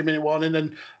team, 3-minute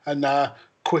warning, and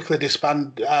quickly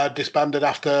disbanded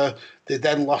after they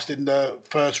then lost in the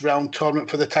first round tournament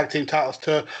for the tag team titles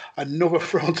to another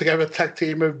thrown together tag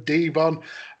team of Devon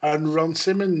and Ron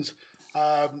Simmons.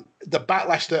 The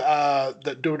backlash that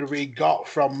WWE got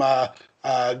from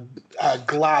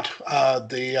GLAAD,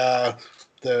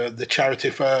 the charity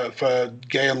for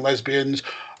gay and lesbians,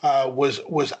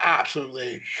 was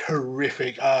absolutely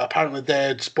horrific. Apparently, they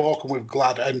had spoken with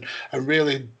GLAAD and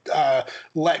really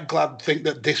let GLAAD think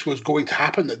that this was going to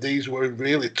happen, that these were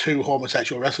really two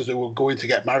homosexual wrestlers who were going to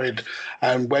get married.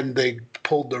 And when they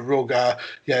pulled the rug,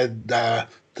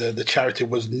 the charity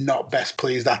was not best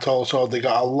pleased at all. So they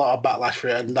got a lot of backlash for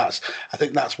it, and I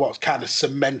think that's what's kind of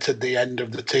cemented the end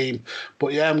of the team.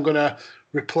 But yeah, I'm going to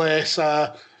replace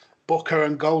Booker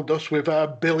and Goldust with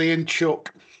Billy and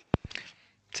Chuck.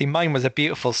 See, mine was a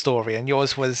beautiful story, and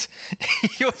yours was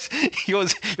yours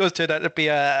turned out to be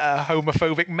a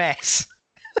homophobic mess.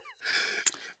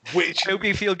 Which I hope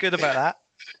you feel good about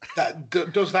that.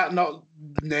 Does that not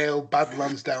nail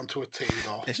Badlands down to a T,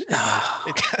 though? It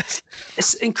does.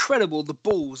 It's incredible, the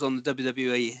balls on the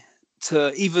WWE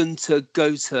to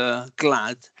go to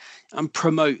GLAAD and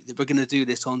promote that we're going to do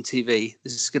this on TV.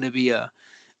 This is going to be a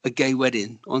gay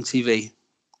wedding on TV,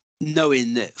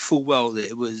 knowing that full well that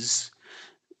it was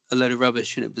a load of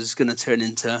rubbish and it was going to turn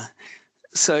into.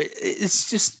 So it's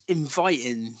just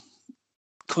inviting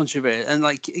controversy, and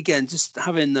like again, just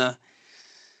having the.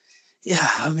 Yeah,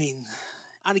 I mean,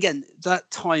 and again,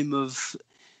 that time of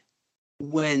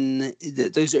when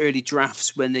those early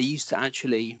drafts, when they used to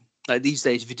actually, like these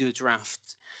days, if you do a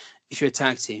draft, if you're a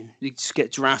tag team, you just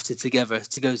get drafted together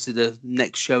to go to the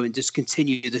next show and just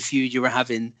continue the feud you were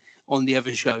having on the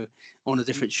other show, on a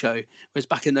different show. Whereas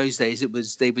back in those days,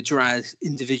 they would drag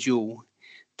individual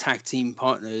tag team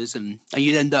partners, and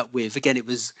you'd end up with, again, it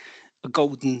was a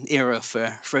golden era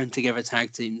for throwing together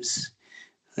tag teams.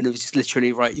 And it was just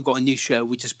literally, right, you've got a new show,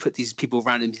 we just put these people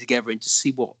randomly together and just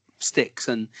see what sticks.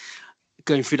 And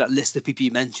going through that list of people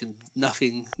you mentioned, none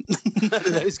of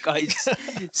those guys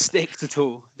sticked at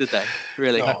all, did they?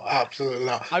 Really? No, absolutely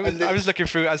not. I was looking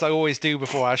through, as I always do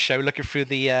before our show, looking through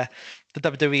the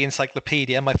WWE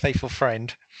Encyclopedia, my faithful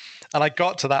friend, and I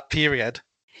got to that period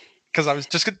because I was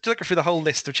just looking through the whole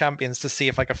list of champions to see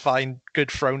if I could find good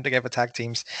thrown together tag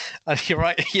teams. And you're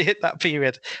right, you hit that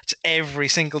period. Every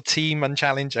single team and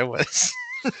challenger was.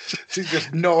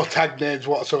 Just no tag names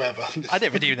whatsoever. I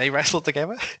never knew they wrestled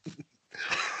together.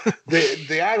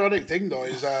 The ironic thing though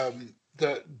is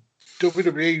that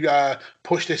WWE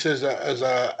pushed this as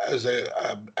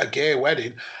a gay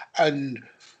wedding, and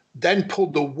then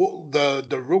pulled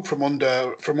the rug from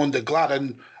under GLAAD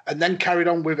and then carried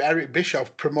on with Eric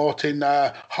Bischoff promoting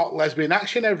hot lesbian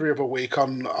action every other week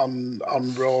on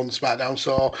Raw and SmackDown.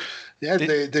 So yeah,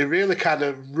 they really kind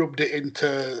of rubbed it into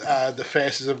the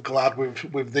faces of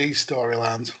GLAAD with these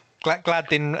storylines. GLAAD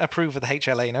didn't approve of the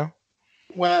HLA, no?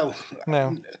 Well,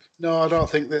 no, I don't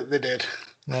think that they did.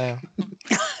 No.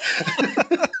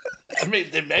 I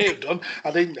mean, they may have done.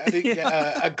 I didn't get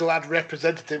a GLAAD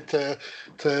representative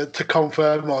to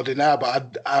confirm or deny,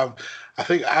 but I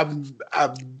think I'm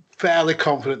fairly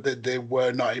confident that they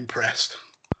were not impressed.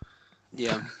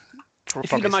 Yeah.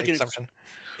 If you can imagine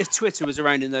if Twitter was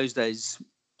around in those days,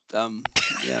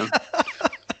 yeah.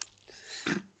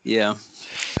 Yeah.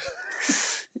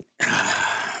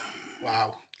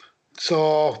 Wow.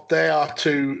 So they are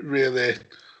two really,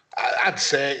 I'd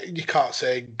say, you can't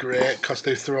say great because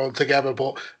they've thrown together,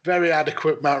 but very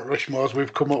adequate Mount Rushmores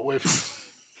we've come up with.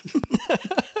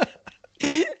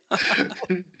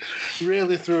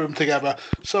 Really threw them together.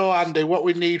 So, Andy, what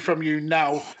we need from you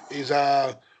now is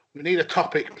we need a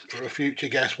topic for a future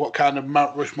guest. What kind of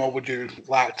Mount Rushmore would you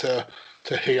like to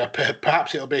hear?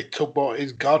 Perhaps it'll be Tugboat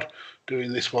is God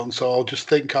doing this one, so I'll just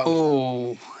think of...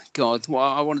 Oh, God. Well,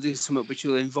 I want to do something which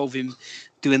will involve him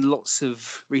doing lots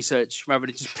of research rather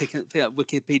than just picking up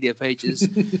Wikipedia pages.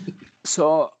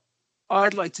 So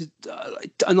I'd like to.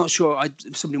 I'm not sure.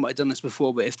 Somebody might have done this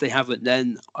before, but if they haven't,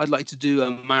 then I'd like to do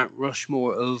a Mount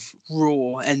Rushmore of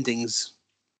Raw endings.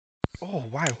 Oh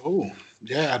wow! Oh,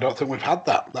 yeah. I don't think we've had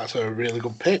that. That's a really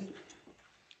good pick.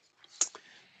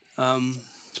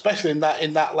 Especially in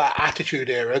that like Attitude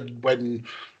Era when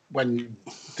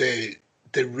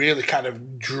they really kind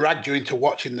of dragged you into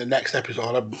watching the next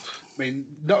episode. I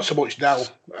mean, not so much now.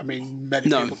 I mean, many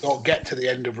people don't get to the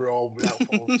end of Raw without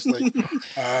falling asleep.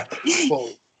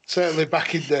 But certainly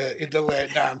back in the late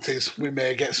 90s, we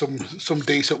may get some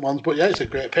decent ones. But yeah, it's a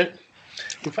great pick.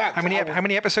 In fact, how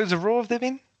many episodes of Raw have there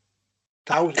been?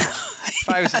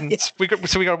 Thousands. We got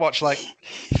to watch like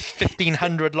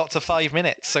 1,500 lots of 5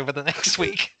 minutes over the next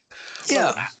week.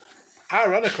 Yeah.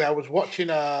 Ironically, I was watching.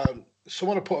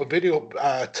 Someone had put a video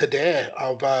up today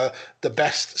of the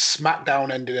best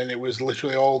SmackDown ending, and it was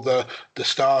literally all the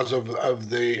stars of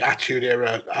the Attitude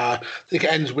Era. I think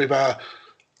it ends with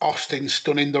Austin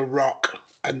stunning The Rock,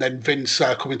 and then Vince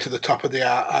coming to the top of the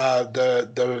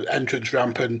entrance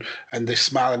ramp, and they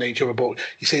smiling at each other. But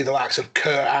you see the likes of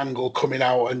Kurt Angle coming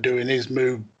out and doing his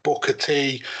move, Booker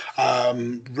T,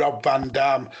 Rob Van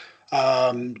Dam,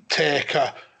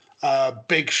 Taker,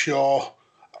 Big Show,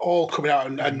 all coming out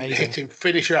and hitting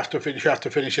finisher after finisher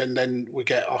after finisher, and then we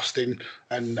get Austin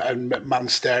and McMahon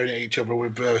staring at each other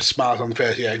with smiles on the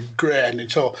face. Yeah, great ending.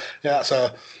 So yeah,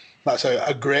 that's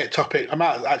a great topic. I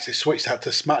might actually switch that to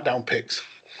SmackDown picks.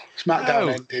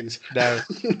 SmackDown endings. No.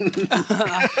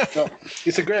 No,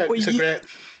 it's a great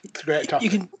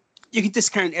topic. You can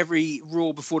discount every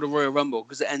Raw before the Royal Rumble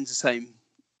because it ends the same.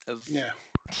 I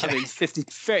mean,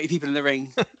 30 people in the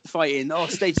ring fighting. Oh,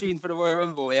 stay tuned for the Royal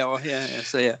Rumble. Yeah.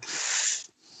 So yeah.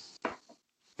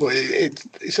 Well,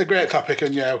 it's a great topic,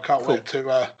 and yeah, I can't wait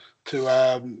to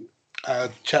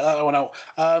check that one out.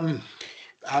 And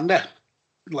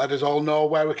let us all know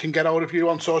where we can get hold of you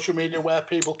on social media, where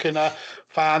people can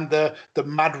find the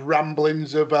mad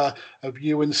ramblings of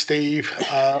you and Steve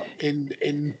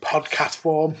in podcast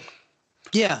form.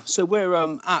 Yeah, so we're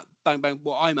at Bang Bang.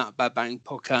 Well, I'm at Bad Bang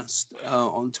Podcast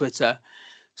on Twitter.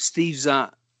 Steve's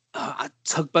at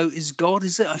Tugboat is God,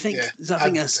 is it? I think. Yeah. I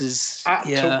think that's his.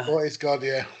 Tugboat is God,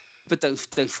 yeah. But don't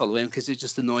follow him because it's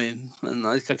just annoying, and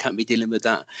I can't be dealing with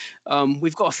that.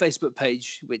 We've got a Facebook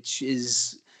page which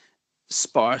is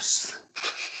sparse.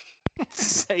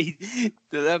 I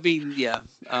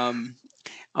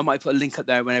might put a link up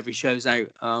there when every show's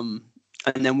out.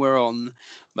 And then we're on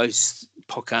most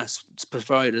podcast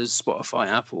providers, Spotify,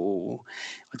 Apple.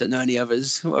 I don't know any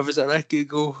others. What others are there?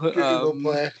 Google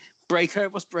Play. Breaker.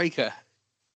 What's Breaker?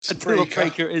 I don't know what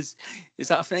Breaker is. Is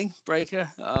that a thing?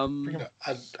 Breaker?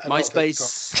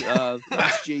 MySpace.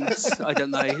 FGs. I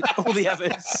don't know. All the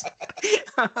others.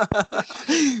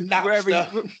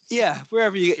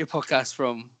 Wherever you get your podcast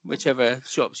from, whichever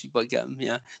shops you might get them.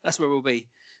 Yeah, that's where we'll be.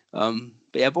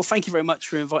 But thank you very much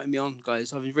for inviting me on,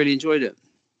 guys. I've really enjoyed it.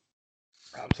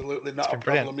 Absolutely not a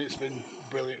problem. It's been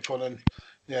brilliant fun, and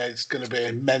yeah, it's going to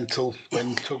be mental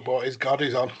when Tugboat is God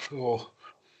is on. Oh.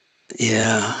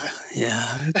 Yeah.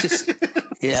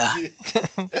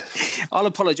 I'll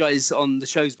apologise on the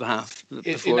show's behalf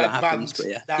before that happens. But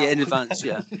in advance.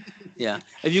 Yeah.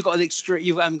 Have you got an extra?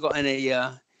 You haven't got any.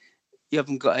 You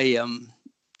haven't got a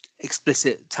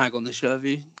explicit tag on the show, have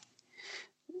you?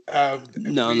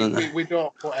 No. We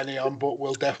don't put any on, but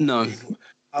we'll definitely. No.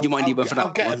 You might need one for that.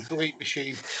 I'll get a delete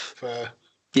machine for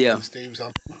Steve's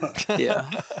on. Yeah.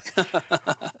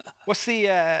 What's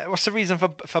the reason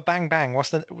for Bang Bang?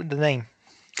 What's the name?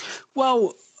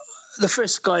 Well, the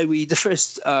first wrestler we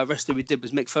did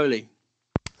was Mick Foley.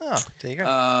 Oh, there you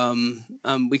go.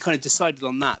 We kind of decided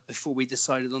on that before we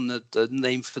decided on the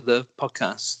name for the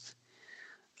podcast.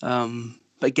 But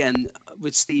again,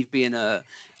 with Steve being a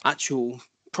actual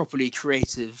properly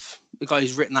creative, the guy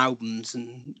who's written albums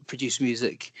and produced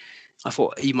music, I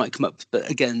thought he might come up, but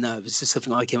again, no, it was just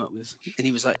something I came up with, and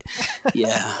he was like,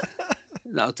 "Yeah,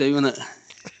 that'll do, isn't it?"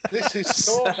 This is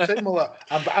so similar.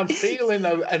 I'm feeling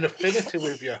an affinity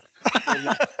with you.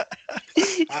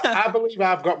 I believe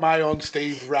I've got my own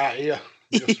Steve right here.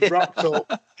 Just rocked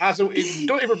up. He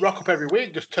don't even rock up every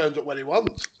week. Just turns up when he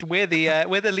wants. We're the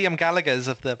Liam Gallaghers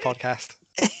of the podcast.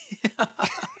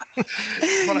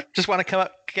 just want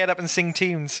to get up and sing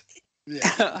tunes.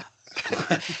 Yeah.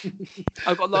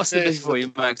 I've got a lot of sympathy for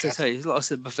you, Max. I tell you, a lot of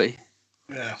sympathy.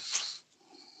 Yeah.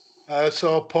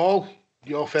 So, Paul,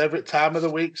 your favourite time of the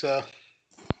week, sir?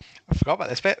 I forgot about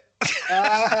this bit.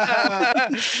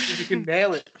 You can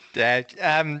nail it. Yeah.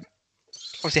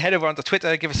 Obviously, head over onto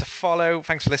Twitter, give us a follow.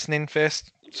 Thanks for listening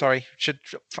first. Sorry, should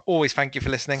always thank you for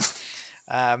listening.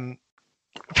 Now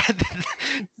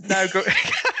go.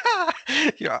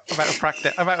 Yeah, I'm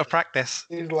out of practice.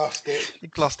 He's lost it.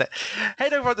 You've lost it.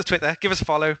 Head over to Twitter. Give us a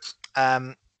follow.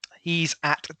 He's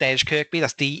at Dej Kirkby.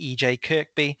 That's DEJ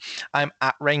Kirkby. I'm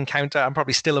at Rain Counter. I'm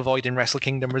probably still avoiding Wrestle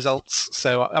Kingdom results,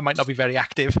 so I might not be very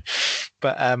active,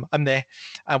 but I'm there.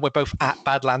 We're both at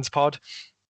Badlands Pod.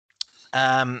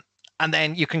 And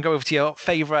then you can go over to your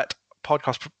favorite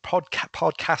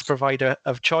podcast provider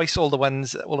of choice. All the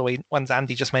ones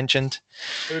Andy just mentioned,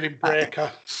 including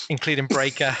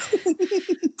Breaker.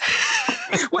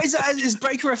 What is that? Is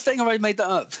Breaker a thing, or have I made that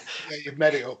up? Yeah, you've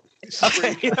made it up.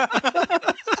 Okay.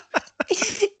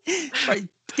 Right,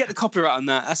 get the copyright on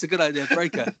that. That's a good idea,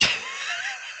 Breaker.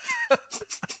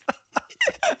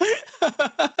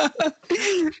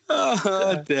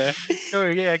 Oh dear.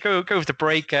 Go over to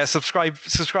Breaker. Subscribe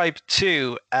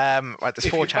to there's 4 If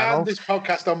you channels. found this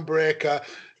podcast on Breaker,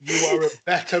 you are a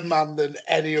better man than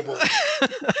any of us.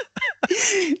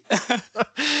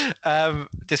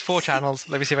 There's 4 channels.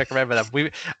 Let me see if I can remember them.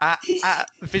 We at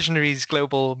Visionaries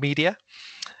Global Media.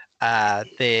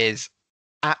 There's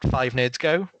at 5 Nerds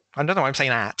Go. I don't know why I'm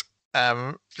saying at.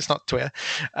 It's not Twitter.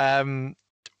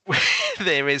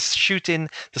 There is Shooting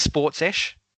the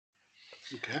Sports-ish.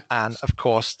 Okay. And of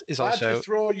course is Why'd also you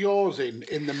throw yours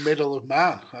in the middle of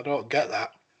mine? I don't get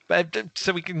that. But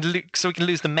so we can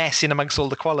lose the mess in amongst all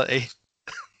the quality.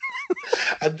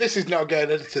 And this is not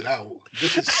getting edited out.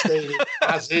 This is staying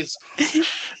as is.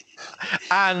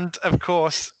 And of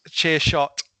course,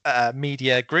 Cheershot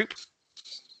Media Group.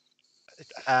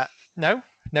 No,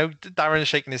 Darren's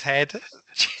shaking his head.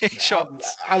 Cheershot.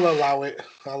 I'll allow it.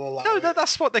 No,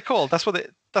 that's what they're called. That's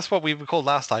what we were called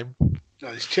last time. No,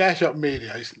 it's Chairshot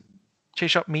Media. It's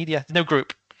Cheershot Media. No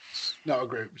group. not a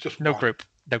group. It's just No one. group.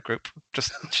 No group.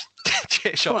 Just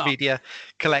Cheershot Media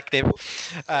Collective.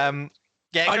 I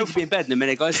need to be in bed in a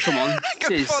minute, guys. Come on.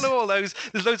 Go follow all those.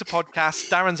 There's loads of podcasts.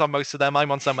 Darren's on most of them.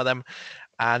 I'm on some of them.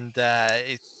 And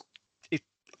it's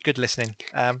good listening.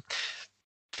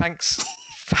 Thanks.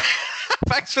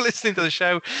 Thanks for listening to the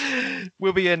show.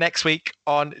 We'll be here next week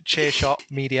on Cheershot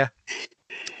Media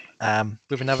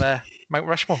with another Mount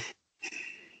Rushmore.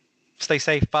 Stay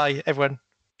safe. Bye, everyone.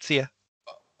 See ya.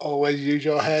 Always use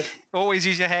your head. Always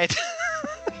use your head.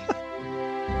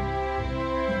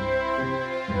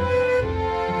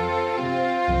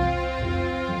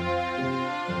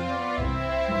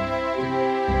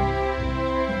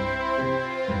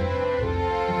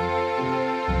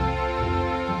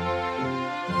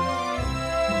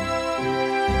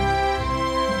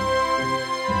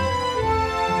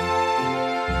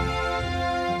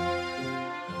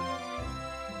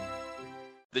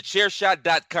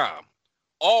 TheChairShot.com.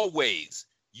 Always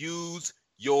use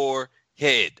your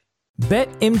head.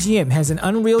 BetMGM has an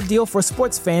unreal deal for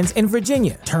sports fans in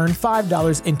Virginia. Turn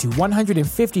 $5 into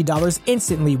 $150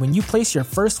 instantly when you place your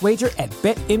first wager at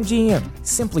BetMGM.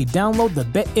 Simply download the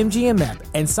BetMGM app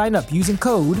and sign up using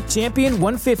code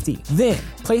Champion150. Then,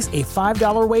 place a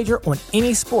 $5 wager on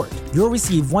any sport. You'll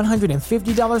receive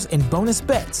 $150 in bonus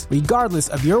bets, regardless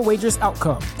of your wager's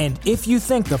outcome. And if you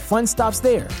think the fun stops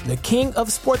there, the king of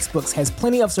sportsbooks has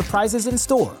plenty of surprises in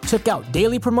store. Check out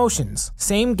daily promotions,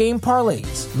 same-game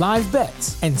parlays, live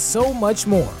bets, and so much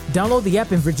more. Download the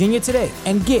app in Virginia today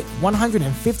and get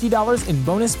 $150 in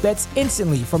bonus bets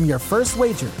instantly from your first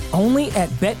wager. Only at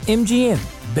BetMGM.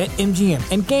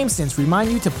 BetMGM and GameSense remind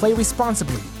you to play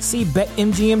responsibly. See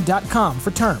BetMGM.com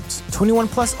for terms. 21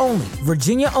 plus only.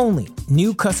 Virginia only.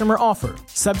 New customer offer.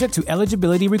 Subject to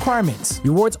eligibility requirements.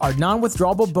 Rewards are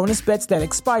non-withdrawable bonus bets that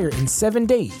expire in 7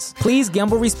 days. Please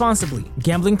gamble responsibly.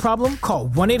 Gambling problem? Call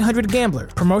 1-800-GAMBLER.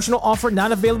 Promotional offer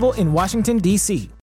not available in Washington, D.C.